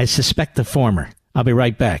 I suspect the former. I'll be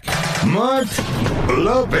right back. Mark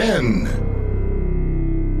Levin.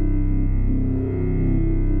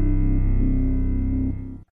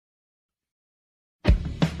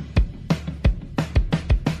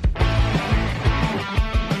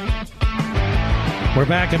 We're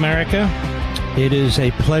back, America. It is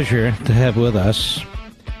a pleasure to have with us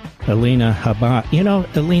Alina Habba. You know,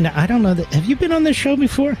 Alina, I don't know. Have you been on this show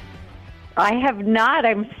before? I have not.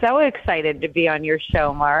 I'm so excited to be on your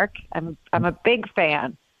show, Mark. I'm a big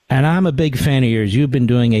fan. And I'm a big fan of yours. You've been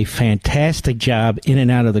doing a fantastic job in and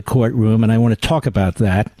out of the courtroom, and I want to talk about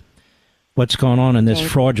that. What's going on in this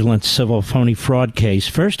fraudulent civil phony fraud case.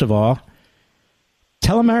 First of all,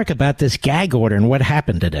 tell America about this gag order and what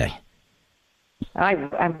happened today.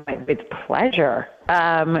 It's a pleasure.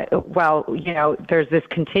 Well, you know, there's this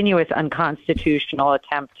continuous unconstitutional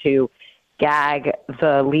attempt to gag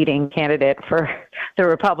the leading candidate for the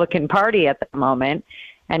Republican Party at the moment.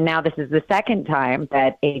 And now this is the second time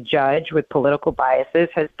that a judge with political biases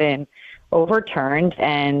has been overturned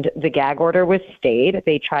and the gag order was stayed.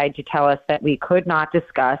 They tried to tell us that we could not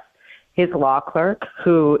discuss his law clerk,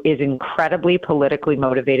 who is incredibly politically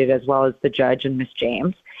motivated, as well as the judge and Miss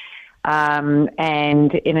James.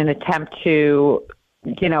 And in an attempt to,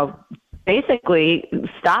 you know, basically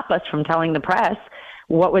stop us from telling the press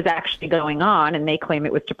what was actually going on, and they claim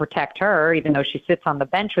it was to protect her, even though she sits on the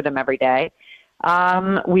bench with them every day,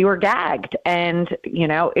 we were gagged. And, you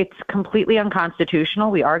know, it's completely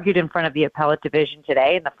unconstitutional. We argued in front of the appellate division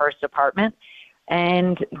today in the First Department,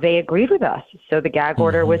 and they agreed with us. So the gag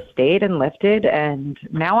order was stayed and lifted, and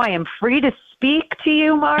now I am free to speak to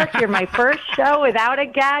you, Mark. You're my first show without a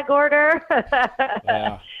gag order.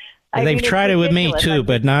 Yeah. Well, they've tried it with me too,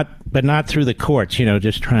 but not through the courts, you know,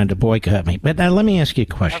 just trying to boycott me. But now let me ask you a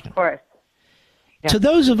question. Of course. Yeah. To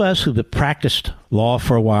those of us who've practiced law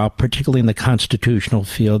for a while, particularly in the constitutional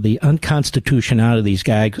field, the unconstitutionality of these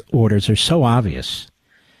gag orders are so obvious.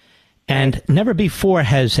 And never before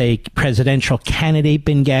has a presidential candidate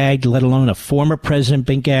been gagged, let alone a former president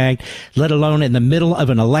been gagged, let alone in the middle of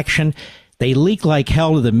an election. They leak like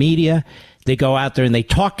hell to the media. They go out there and they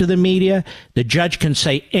talk to the media. The judge can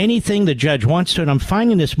say anything the judge wants to. And I'm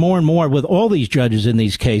finding this more and more with all these judges in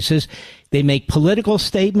these cases. They make political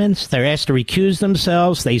statements. They're asked to recuse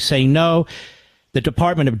themselves. They say no. The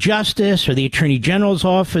Department of Justice or the Attorney General's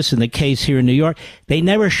office in the case here in New York, they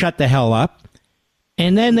never shut the hell up.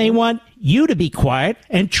 And then they want you to be quiet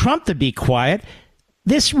and Trump to be quiet.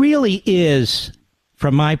 This really is,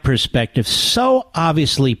 from my perspective, so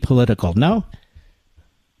obviously political, no?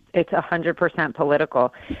 It's 100%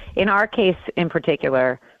 political. In our case in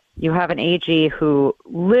particular, you have an AG who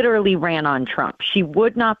literally ran on Trump. She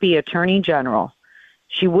would not be Attorney General.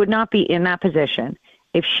 She would not be in that position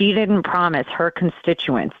if she didn't promise her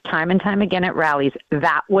constituents time and time again at rallies,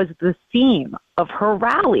 that was the theme of her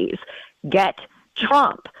rallies, get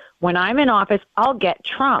Trump. When I'm in office, I'll get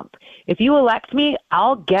Trump. If you elect me,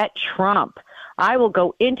 I'll get Trump. I will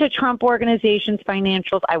go into Trump organizations'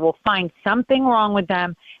 financials. I will find something wrong with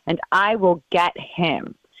them, and I will get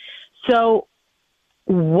him. So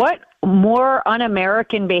what more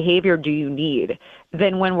un-American behavior do you need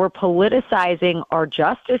than when we're politicizing our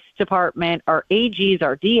Justice Department, our AGs,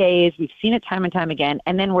 our DAs? We've seen it time and time again.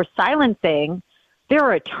 And then we're silencing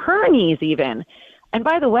their attorneys even. And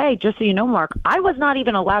by the way, just so you know, Mark, I was not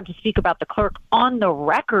even allowed to speak about the clerk on the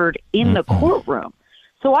record in the courtroom.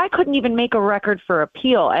 So I couldn't even make a record for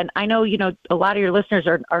appeal. And I know, a lot of your listeners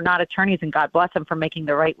are not attorneys, and God bless them for making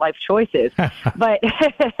the right life choices. But,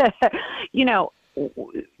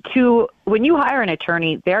 when you hire an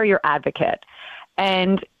attorney, they're your advocate.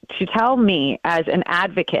 And to tell me as an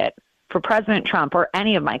advocate for President Trump or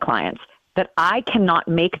any of my clients that I cannot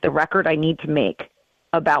make the record I need to make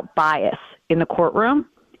about bias in the courtroom,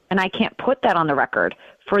 and I can't put that on the record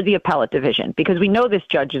for the appellate division because we know this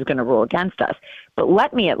judge is going to rule against us. But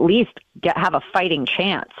let me at least have a fighting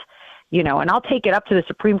chance, and I'll take it up to the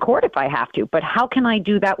Supreme Court if I have to. But how can I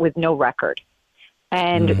do that with no record?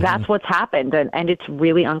 And that's what's happened, and it's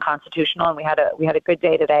really unconstitutional. And we had a good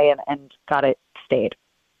day today, and got it stayed.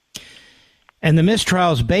 And the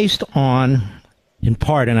mistrial is based on, in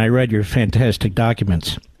part, and I read your fantastic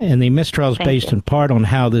documents, and the mistrial is based in part on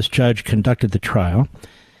how this judge conducted the trial,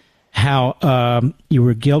 how you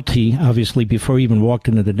were guilty, obviously, before you even walked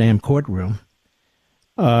into the damn courtroom,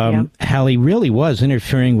 how he really was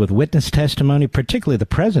interfering with witness testimony, particularly the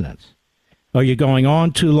president's. Oh, you're going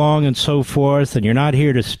on too long and so forth, and you're not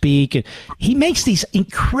here to speak. And he makes these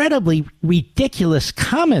incredibly ridiculous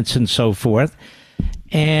comments and so forth.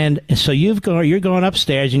 And so you're going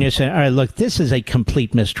upstairs and you're saying, all right, look, this is a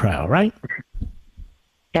complete mistrial, right?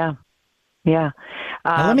 Yeah. Yeah.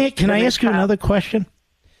 Can I ask you another question?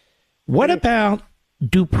 What about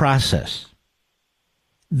due process?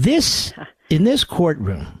 In this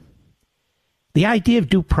courtroom, the idea of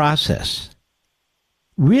due process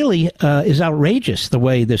really is outrageous, the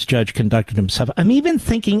way this judge conducted himself. I'm even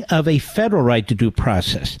thinking of a federal right to due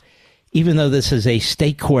process, even though this is a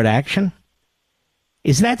state court action.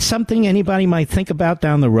 Is that something anybody might think about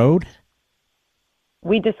down the road?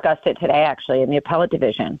 We discussed it today, actually, in the appellate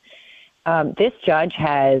division. This judge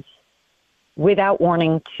has, without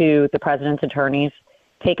warning to the president's attorneys,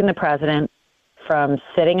 taken the president from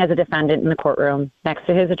sitting as a defendant in the courtroom next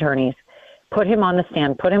to his attorneys, put him on the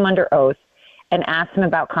stand, put him under oath, and asked him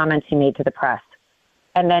about comments he made to the press,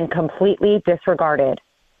 and then completely disregarded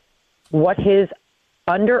what his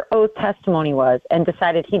under oath testimony was and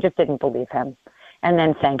decided he just didn't believe him and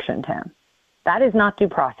then sanctioned him. That is not due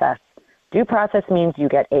process. Due process means you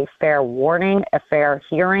get a fair warning, a fair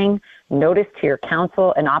hearing, notice to your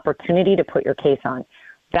counsel, an opportunity to put your case on.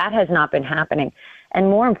 That has not been happening. And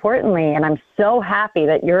more importantly, and I'm so happy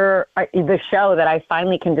that you're the show that I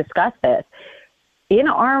finally can discuss this, in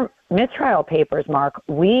our mistrial papers, Mark,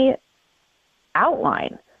 we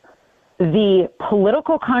outline the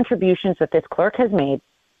political contributions that this clerk has made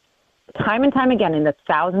time and time again in the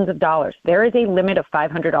thousands of dollars. There is a limit of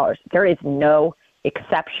 $500. There is no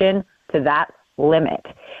exception to that limit.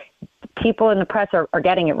 People in the press are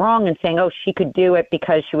getting it wrong and saying, oh, she could do it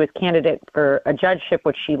because she was candidate for a judgeship,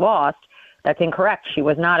 which she lost. That's incorrect. She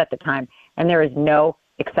was not at the time. And there is no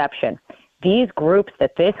exception. These groups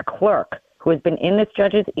that this clerk, who has been in this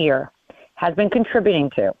judge's ear, has been contributing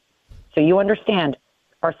to, so you understand,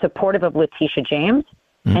 are supportive of Letitia James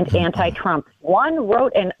and anti-Trump. One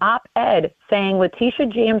wrote an op-ed saying Letitia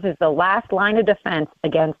James is the last line of defense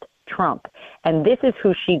against Trump. And this is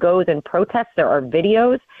who she goes and protests. There are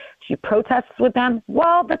videos. She protests with them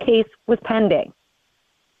while the case was pending.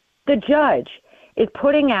 The judge is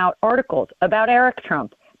putting out articles about Eric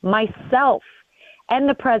Trump, myself, and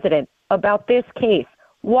the president about this case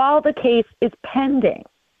while the case is pending.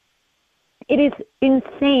 It is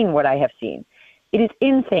insane what I have seen. It is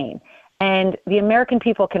insane. And the American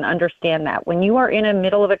people can understand that. When you are in the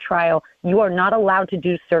middle of a trial, you are not allowed to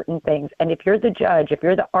do certain things. And if you're the judge, if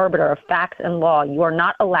you're the arbiter of facts and law, you are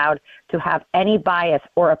not allowed to have any bias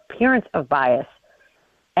or appearance of bias.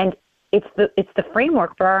 And it's the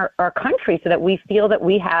framework for our country so that we feel that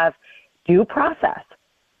we have due process.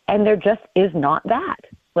 And there just is not that.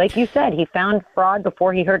 Like you said, he found fraud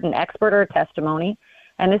before he heard an expert or a testimony,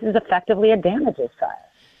 and this is effectively a damages trial.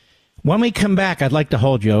 When we come back, I'd like to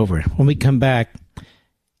hold you over. When we come back,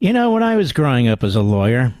 when I was growing up as a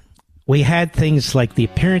lawyer, we had things like the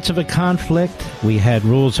appearance of a conflict. We had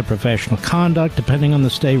rules of professional conduct, depending on the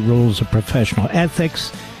state, rules of professional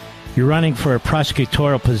ethics. You're running for a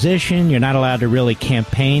prosecutorial position. You're not allowed to really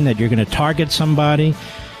campaign that you're going to target somebody.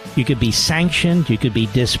 You could be sanctioned. You could be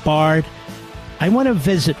disbarred. I want to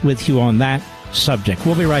visit with you on that subject.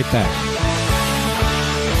 We'll be right back.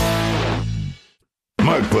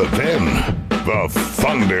 Mark Levin, the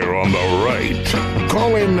thunder on the right.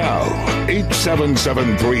 Call in now,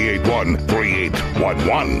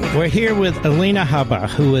 877-381-3811. We're here with Alina Habba,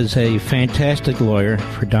 who is a fantastic lawyer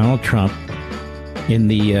for Donald Trump in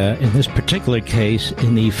this particular case,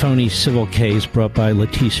 in the phony civil case brought by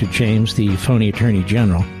Letitia James, the phony attorney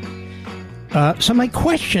general. So my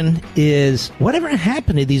question is, whatever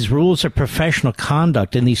happened to these rules of professional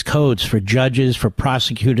conduct and these codes for judges, for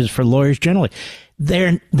prosecutors, for lawyers generally?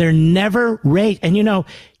 They're never raised. And, you know,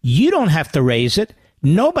 you don't have to raise it.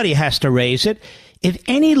 Nobody has to raise it. If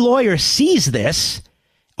any lawyer sees this,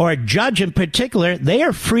 or a judge in particular, they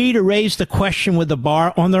are free to raise the question with the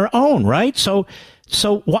bar on their own, right? So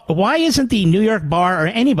why isn't the New York bar or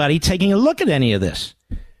anybody taking a look at any of this?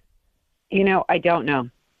 You know, I don't know.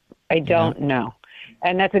 I don't know.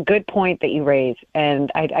 And that's a good point that you raise.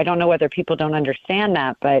 And I don't know whether people don't understand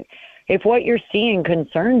that, but if what you're seeing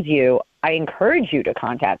concerns you, I encourage you to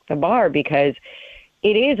contact the bar because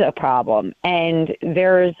it is a problem. And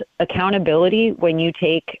there's accountability when you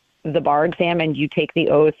take the bar exam and you take the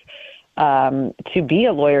oath to be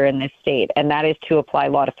a lawyer in this state. And that is to apply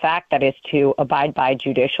law to fact. That is to abide by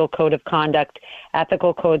judicial code of conduct,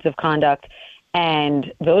 ethical codes of conduct.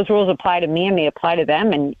 And those rules apply to me and they apply to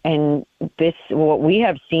them. And this, what we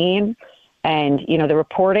have seen, and, you know, the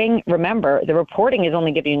reporting, remember, the reporting is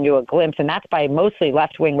only giving you a glimpse, and that's by mostly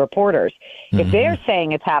left-wing reporters. Mm-hmm. If they're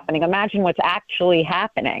saying it's happening, imagine what's actually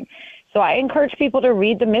happening. So I encourage people to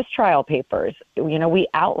read the mistrial papers. You know, we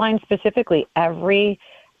outline specifically every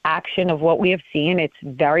action of what we have seen. It's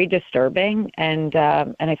very disturbing, and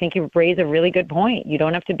I think you raise a really good point. You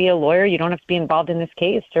don't have to be a lawyer. You don't have to be involved in this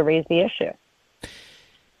case to raise the issue.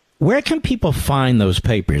 Where can people find those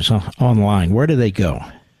papers online? Where do they go?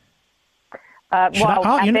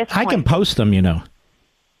 I can post them, you know.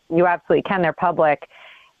 You absolutely can. They're public.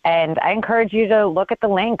 And I encourage you to look at the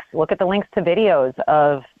links. Look at the links to videos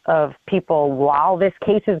of people while this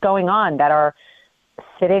case is going on that are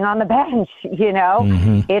sitting on the bench, you know.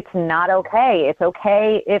 Mm-hmm. It's not okay. It's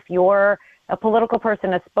okay if you're a political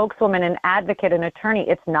person, a spokeswoman, an advocate, an attorney.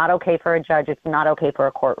 It's not okay for a judge. It's not okay for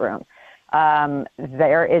a courtroom.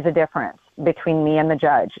 There is a difference between me and the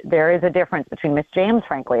judge. There is a difference between Miss James,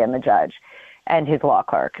 frankly, and the judge and his law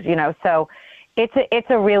clerk, you know. So it's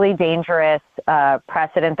a really dangerous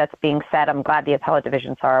precedent that's being set. I'm glad the appellate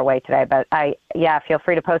division saw our way today, but feel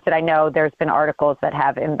free to post it. I know there's been articles that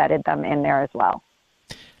have embedded them in there as well.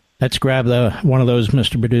 Let's grab one of those,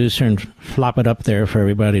 Mr. Producer, and flop it up there for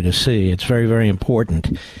everybody to see. It's very, very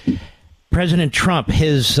important. President Trump,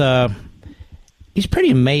 he's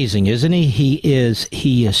pretty amazing, isn't he? He is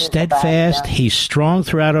steadfast. Yeah. He's strong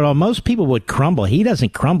throughout it all. Most people would crumble. He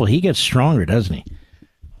doesn't crumble. He gets stronger, doesn't he?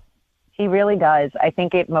 He really does. I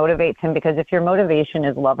think it motivates him because if your motivation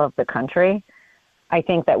is love of the country, I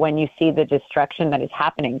think that when you see the destruction that is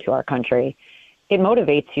happening to our country, it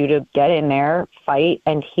motivates you to get in there, fight,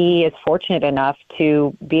 and he is fortunate enough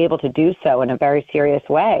to be able to do so in a very serious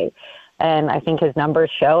way. And I think his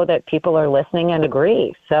numbers show that people are listening and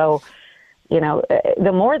agree. So, you know,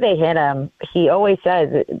 the more they hit him, he always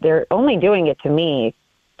says, they're only doing it to me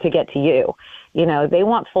to get to you. You know, they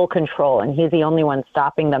want full control, and he's the only one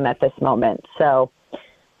stopping them at this moment. So,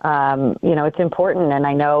 you know, it's important, and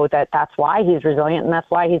I know that that's why he's resilient, and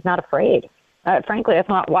that's why he's not afraid. Frankly, that's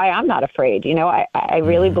not why I'm not afraid. You know, I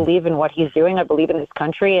really believe in what he's doing. I believe in this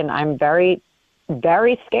country, and I'm very,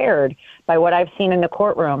 very scared by what I've seen in the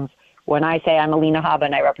courtrooms. When I say I'm Alina Habba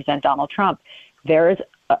and I represent Donald Trump, there is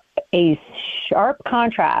a sharp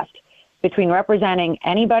contrast between representing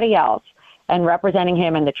anybody else and representing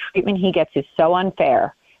him, and the treatment he gets is so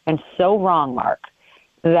unfair and so wrong, Mark,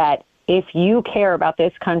 that if you care about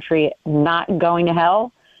this country not going to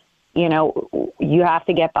hell, you know, you have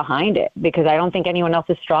to get behind it, because I don't think anyone else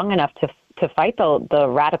is strong enough to fight the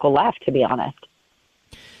radical left, to be honest.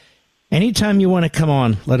 Anytime you want to come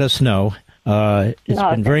on, let us know. It's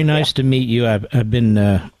been very nice to meet you. I've been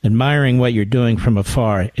admiring what you're doing from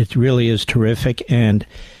afar. It really is terrific, and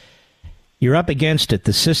you're up against it.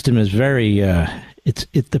 The system is very.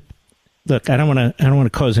 Look, I don't want to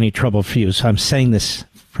cause any trouble for you, so I'm saying this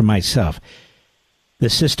for myself. The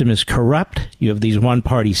system is corrupt. You have these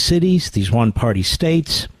one-party cities, these one-party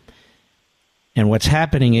states, and what's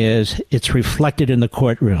happening is it's reflected in the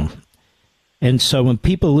courtroom. And so when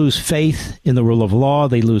people lose faith in the rule of law,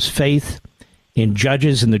 they lose faith in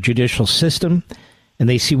judges and the judicial system, and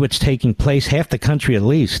they see what's taking place, half the country at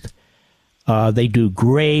least, they do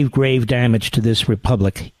grave, grave damage to this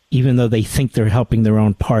republic, even though they think they're helping their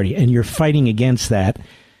own party. And you're fighting against that.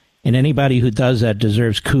 And anybody who does that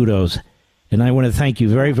deserves kudos. And I want to thank you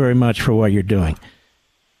very, very much for what you're doing.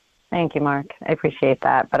 Thank you, Mark. I appreciate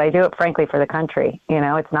that. But I do it, frankly, for the country. You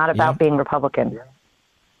know, it's not about being Republican.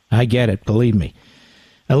 I get it. Believe me.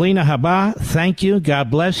 Alina Habba, thank you.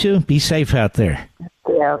 God bless you. Be safe out there.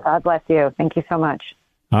 Yeah, God bless you. Thank you so much.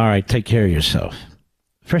 All right. Take care of yourself.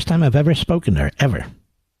 First time I've ever spoken to her, ever.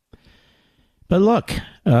 But look,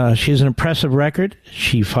 she has an impressive record.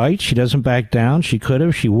 She fights. She doesn't back down. She could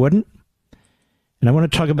have. She wouldn't. And I want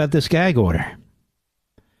to talk about this gag order.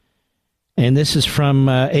 And this is from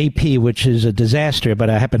AP, which is a disaster, but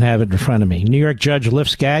I happen to have it in front of me. New York judge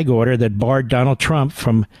lifts gag order that barred Donald Trump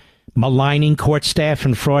from maligning court staff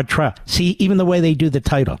and fraud trial. See, even the way they do the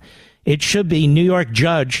title. It should be New York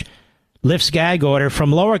judge lifts gag order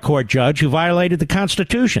from lower court judge who violated the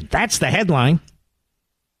Constitution. That's the headline.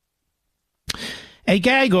 A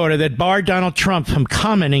gag order that barred Donald Trump from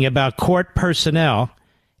commenting about court personnel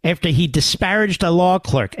after he disparaged a law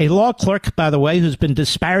clerk. A law clerk, by the way, who's been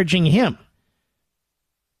disparaging him.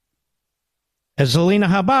 As Alina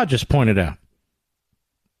Habba just pointed out,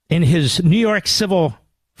 in his New York civil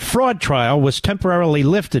fraud trial was temporarily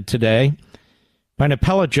lifted today by an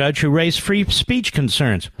appellate judge who raised free speech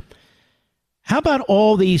concerns. How about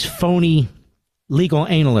all these phony legal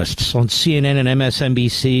analysts on CNN and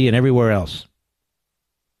MSNBC and everywhere else?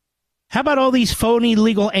 How about all these phony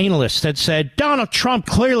legal analysts that said Donald Trump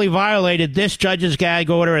clearly violated this judge's gag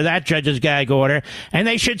order or that judge's gag order, and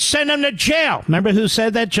they should send him to jail? Remember who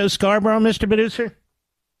said that? Joe Scarborough, Mr. Producer?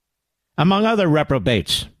 Among other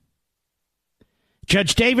reprobates.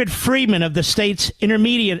 Judge David Friedman of the state's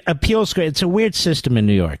Intermediate Appeals Court. It's a weird system in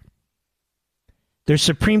New York. Their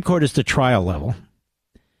Supreme Court is the trial level.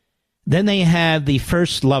 Then they have the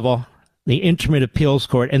first level, the Intermediate Appeals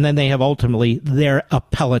Court, and then they have ultimately their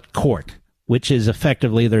appellate court, which is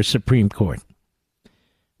effectively their Supreme Court.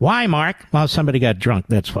 Why, Mark? Well, somebody got drunk,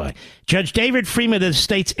 that's why. Judge David Friedman of the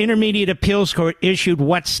state's Intermediate Appeals Court issued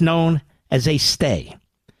what's known as a stay,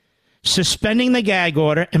 suspending the gag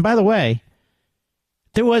order. And by the way,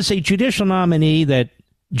 there was a judicial nominee that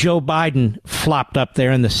Joe Biden flopped up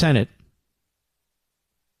there in the Senate.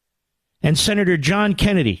 And Senator John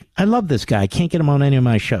Kennedy, I love this guy. I can't get him on any of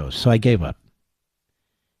my shows, so I gave up.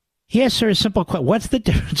 He asked her a simple question. What's the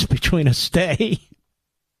difference between a stay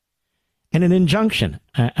and an injunction?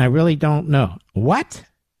 I really don't know. What?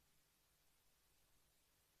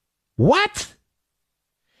 What?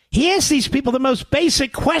 He asked these people the most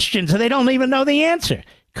basic questions, and they don't even know the answer.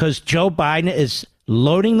 Because Joe Biden is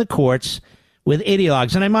loading the courts with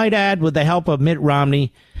ideologues. And I might add, with the help of Mitt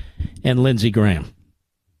Romney and Lindsey Graham.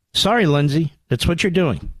 Sorry, Lindsey, that's what you're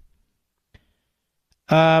doing.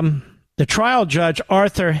 The trial judge,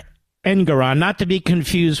 Arthur Engoron, not to be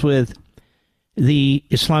confused with the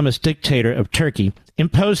Islamist dictator of Turkey,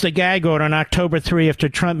 imposed a gag order on October 3 after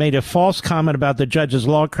Trump made a false comment about the judge's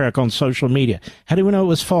law clerk on social media. How do we know it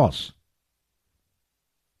was false?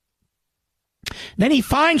 Then he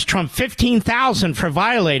fines Trump $15,000 for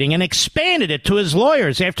violating and expanded it to his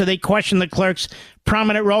lawyers after they questioned the clerk's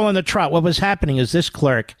prominent role in the trial. What was happening is this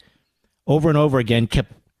clerk, over and over again,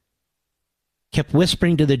 kept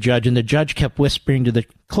whispering to the judge, and the judge kept whispering to the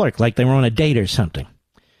clerk like they were on a date or something.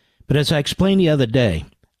 But as I explained the other day,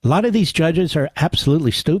 a lot of these judges are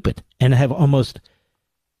absolutely stupid and have almost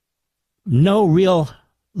no real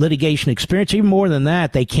litigation experience. Even more than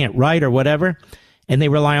that, they can't write or whatever, and they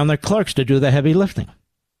rely on their clerks to do the heavy lifting.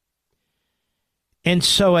 And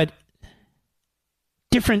so at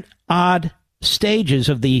different odd stages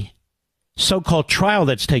of the so-called trial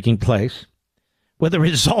that's taking place, where the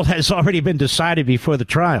result has already been decided before the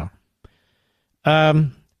trial,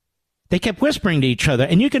 they kept whispering to each other.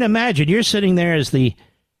 And you can imagine, you're sitting there as the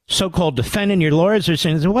so-called defendant, your lawyers are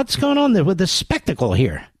saying, what's going on there with this spectacle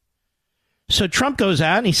here? So Trump goes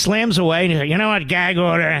out and he slams away and he's like, you know what, gag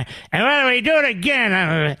order, and why don't we do it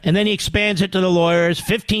again? And then he expands it to the lawyers,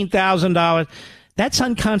 $15,000. That's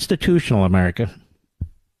unconstitutional, America.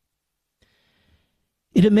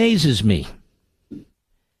 It amazes me.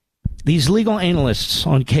 These legal analysts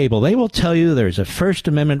on cable, they will tell you there's a First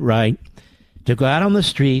Amendment right to go out on the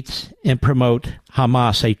streets and promote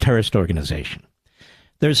Hamas, a terrorist organization.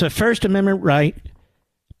 There's a First Amendment right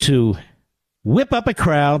to whip up a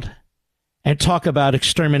crowd and talk about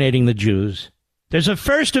exterminating the Jews. There's a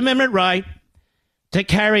First Amendment right to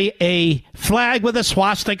carry a flag with a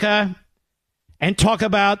swastika and talk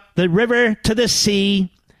about the river to the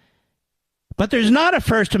sea. But there's not a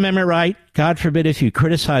First Amendment right, God forbid, if you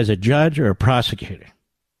criticize a judge or a prosecutor.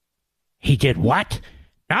 He did what?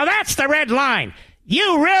 Now that's the red line.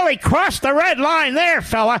 You really crossed the red line there,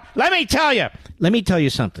 fella. Let me tell you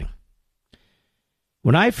something.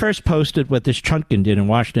 When I first posted what this Chutkin did in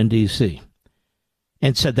Washington, D.C.,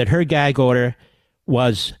 and said that her gag order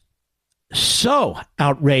was so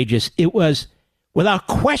outrageous, it was without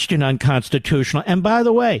question unconstitutional. And by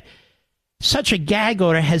the way, such a gag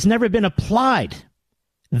order has never been applied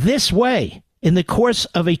this way in the course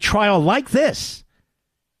of a trial like this.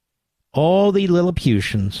 All the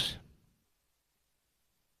Lilliputians,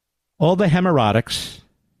 all the hemorrhoics.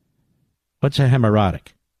 What's a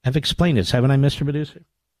hemorrhoic? I've explained this, haven't I, Mr. Producer?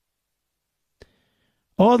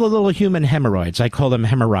 All the little human hemorrhoids, I call them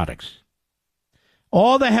hemorrhoics.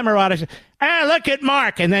 All the hemorrhoics. Look at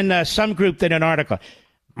Mark. And then some group did an article.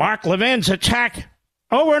 Mark Levin's attacked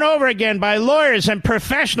over and over again by lawyers and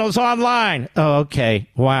professionals online. Oh, okay.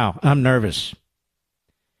 Wow. I'm nervous.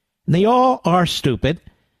 And they all are stupid.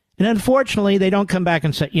 And unfortunately, they don't come back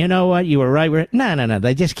and say, you know what, you were right. No.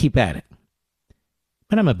 They just keep at it.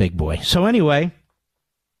 But I'm a big boy. So anyway,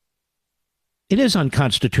 it is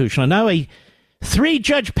unconstitutional. Now a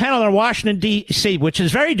 3-judge panel in Washington, D.C., which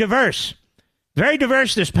is very diverse. Very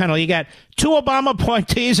diverse, this panel. You got 2 Obama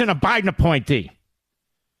appointees and a Biden appointee.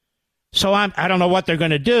 So I don't know what they're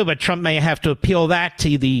going to do, but Trump may have to appeal that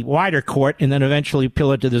to the wider court and then eventually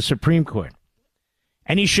appeal it to the Supreme Court.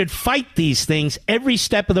 And he should fight these things every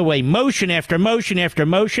step of the way, motion after motion after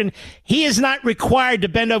motion. He is not required to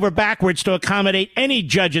bend over backwards to accommodate any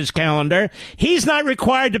judge's calendar. He's not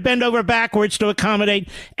required to bend over backwards to accommodate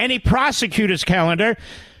any prosecutor's calendar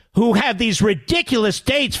who have these ridiculous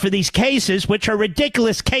dates for these cases, which are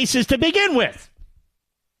ridiculous cases to begin with.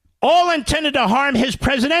 All intended to harm his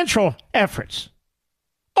presidential efforts.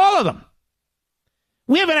 All of them.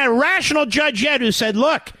 We haven't had a rational judge yet who said,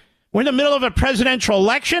 look, we're in the middle of a presidential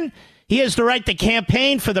election. He has the right to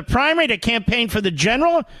campaign for the primary, to campaign for the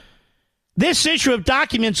general. This issue of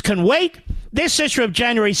documents can wait. This issue of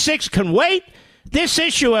January 6th can wait. This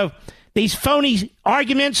issue of these phony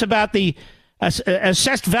arguments about the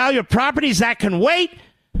assessed value of properties, that can wait.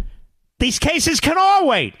 These cases can all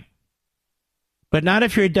wait. But not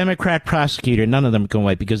if you're a Democrat prosecutor. None of them can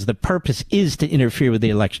wait because the purpose is to interfere with the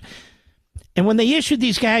election. And when they issued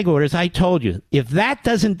these gag orders, I told you, if that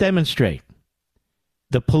doesn't demonstrate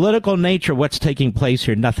the political nature of what's taking place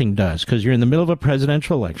here, nothing does, because you're in the middle of a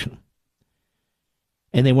presidential election.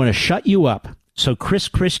 And they want to shut you up so Chris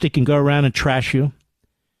Christie can go around and trash you,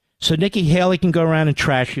 so Nikki Haley can go around and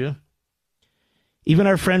trash you. Even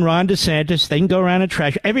our friend Ron DeSantis, they can go around and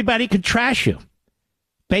trash you. Everybody can trash you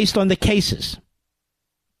based on the cases.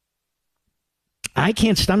 I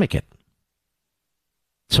can't stomach it.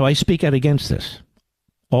 So I speak out against this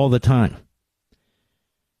all the time.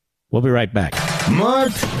 We'll be right back.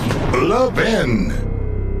 Mark Levin.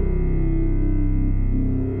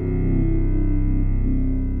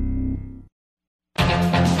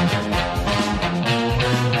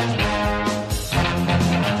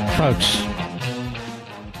 Folks,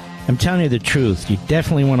 I'm telling you the truth. You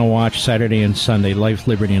definitely want to watch Saturday and Sunday, Life,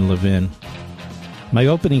 Liberty, and Levin. My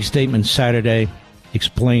opening statement Saturday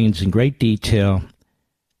explains in great detail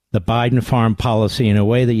the Biden foreign policy in a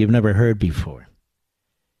way that you've never heard before.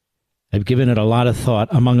 I've given it a lot of thought,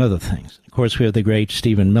 among other things. Of course, we have the great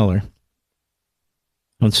Stephen Miller.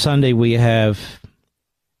 On Sunday, we have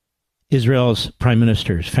Israel's prime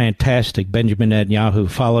minister, fantastic, Benjamin Netanyahu,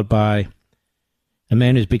 followed by a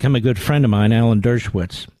man who's become a good friend of mine, Alan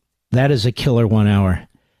Dershowitz. That is a killer 1 hour.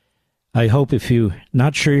 I hope if you're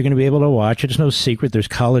not sure you're going to be able to watch, it's no secret. There's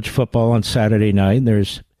college football on Saturday night.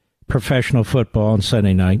 There's professional football on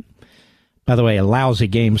Sunday night. By the way, a lousy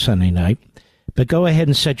game Sunday night. But go ahead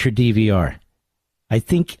and set your DVR. I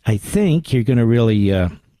think you're going to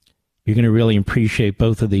really appreciate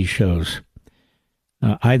both of these shows.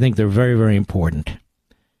 I think they're very, very important.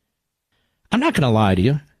 I'm not going to lie to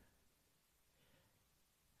you.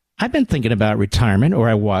 I've been thinking about retirement, or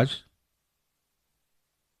I was.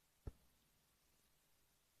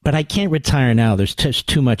 But I can't retire now. There's just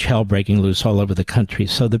too much hell breaking loose all over the country.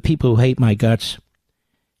 So the people who hate my guts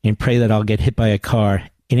and pray that I'll get hit by a car,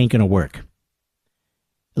 it ain't going to work.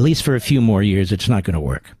 At least for a few more years, it's not going to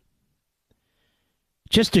work.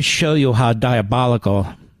 Just to show you how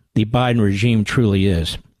diabolical the Biden regime truly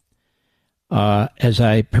is, as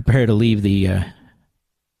I prepare to leave the air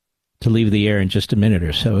in just a minute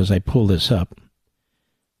or so, as I pull this up,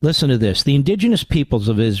 listen to this. The indigenous peoples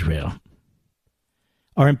of Israel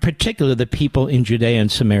are in particular the people in Judea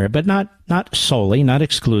and Samaria, but not solely, not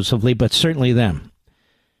exclusively, but certainly them.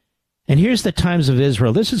 And here's the Times of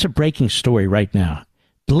Israel. This is a breaking story right now.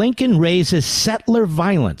 Blinken raises settler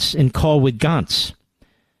violence in call with Gantz,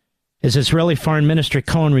 as Israeli Foreign Minister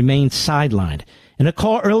Cohen remains sidelined. In a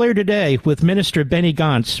call earlier today with Minister Benny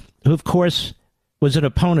Gantz, who of course was an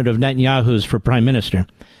opponent of Netanyahu's for prime minister,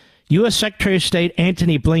 U.S. Secretary of State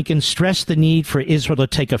Antony Blinken stressed the need for Israel to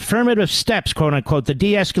take affirmative steps, quote unquote, to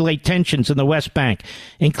de-escalate tensions in the West Bank,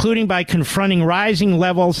 including by confronting rising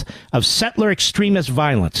levels of settler extremist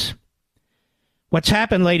violence. What's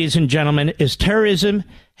happened, ladies and gentlemen, is terrorism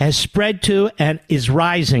has spread to and is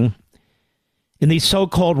rising in the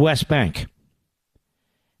so-called West Bank.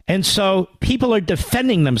 And so people are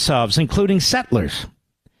defending themselves, including settlers.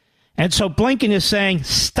 And so Blinken is saying,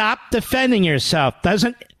 stop defending yourself.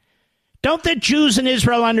 Don't the Jews in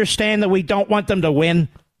Israel understand that we don't want them to win?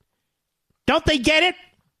 Don't they get it?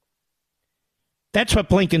 That's what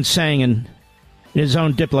Blinken's saying in his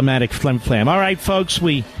own diplomatic flim-flam. All right, folks,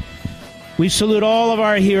 we salute all of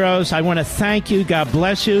our heroes. I want to thank you. God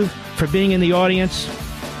bless you for being in the audience.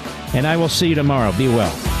 And I will see you tomorrow. Be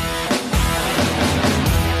well.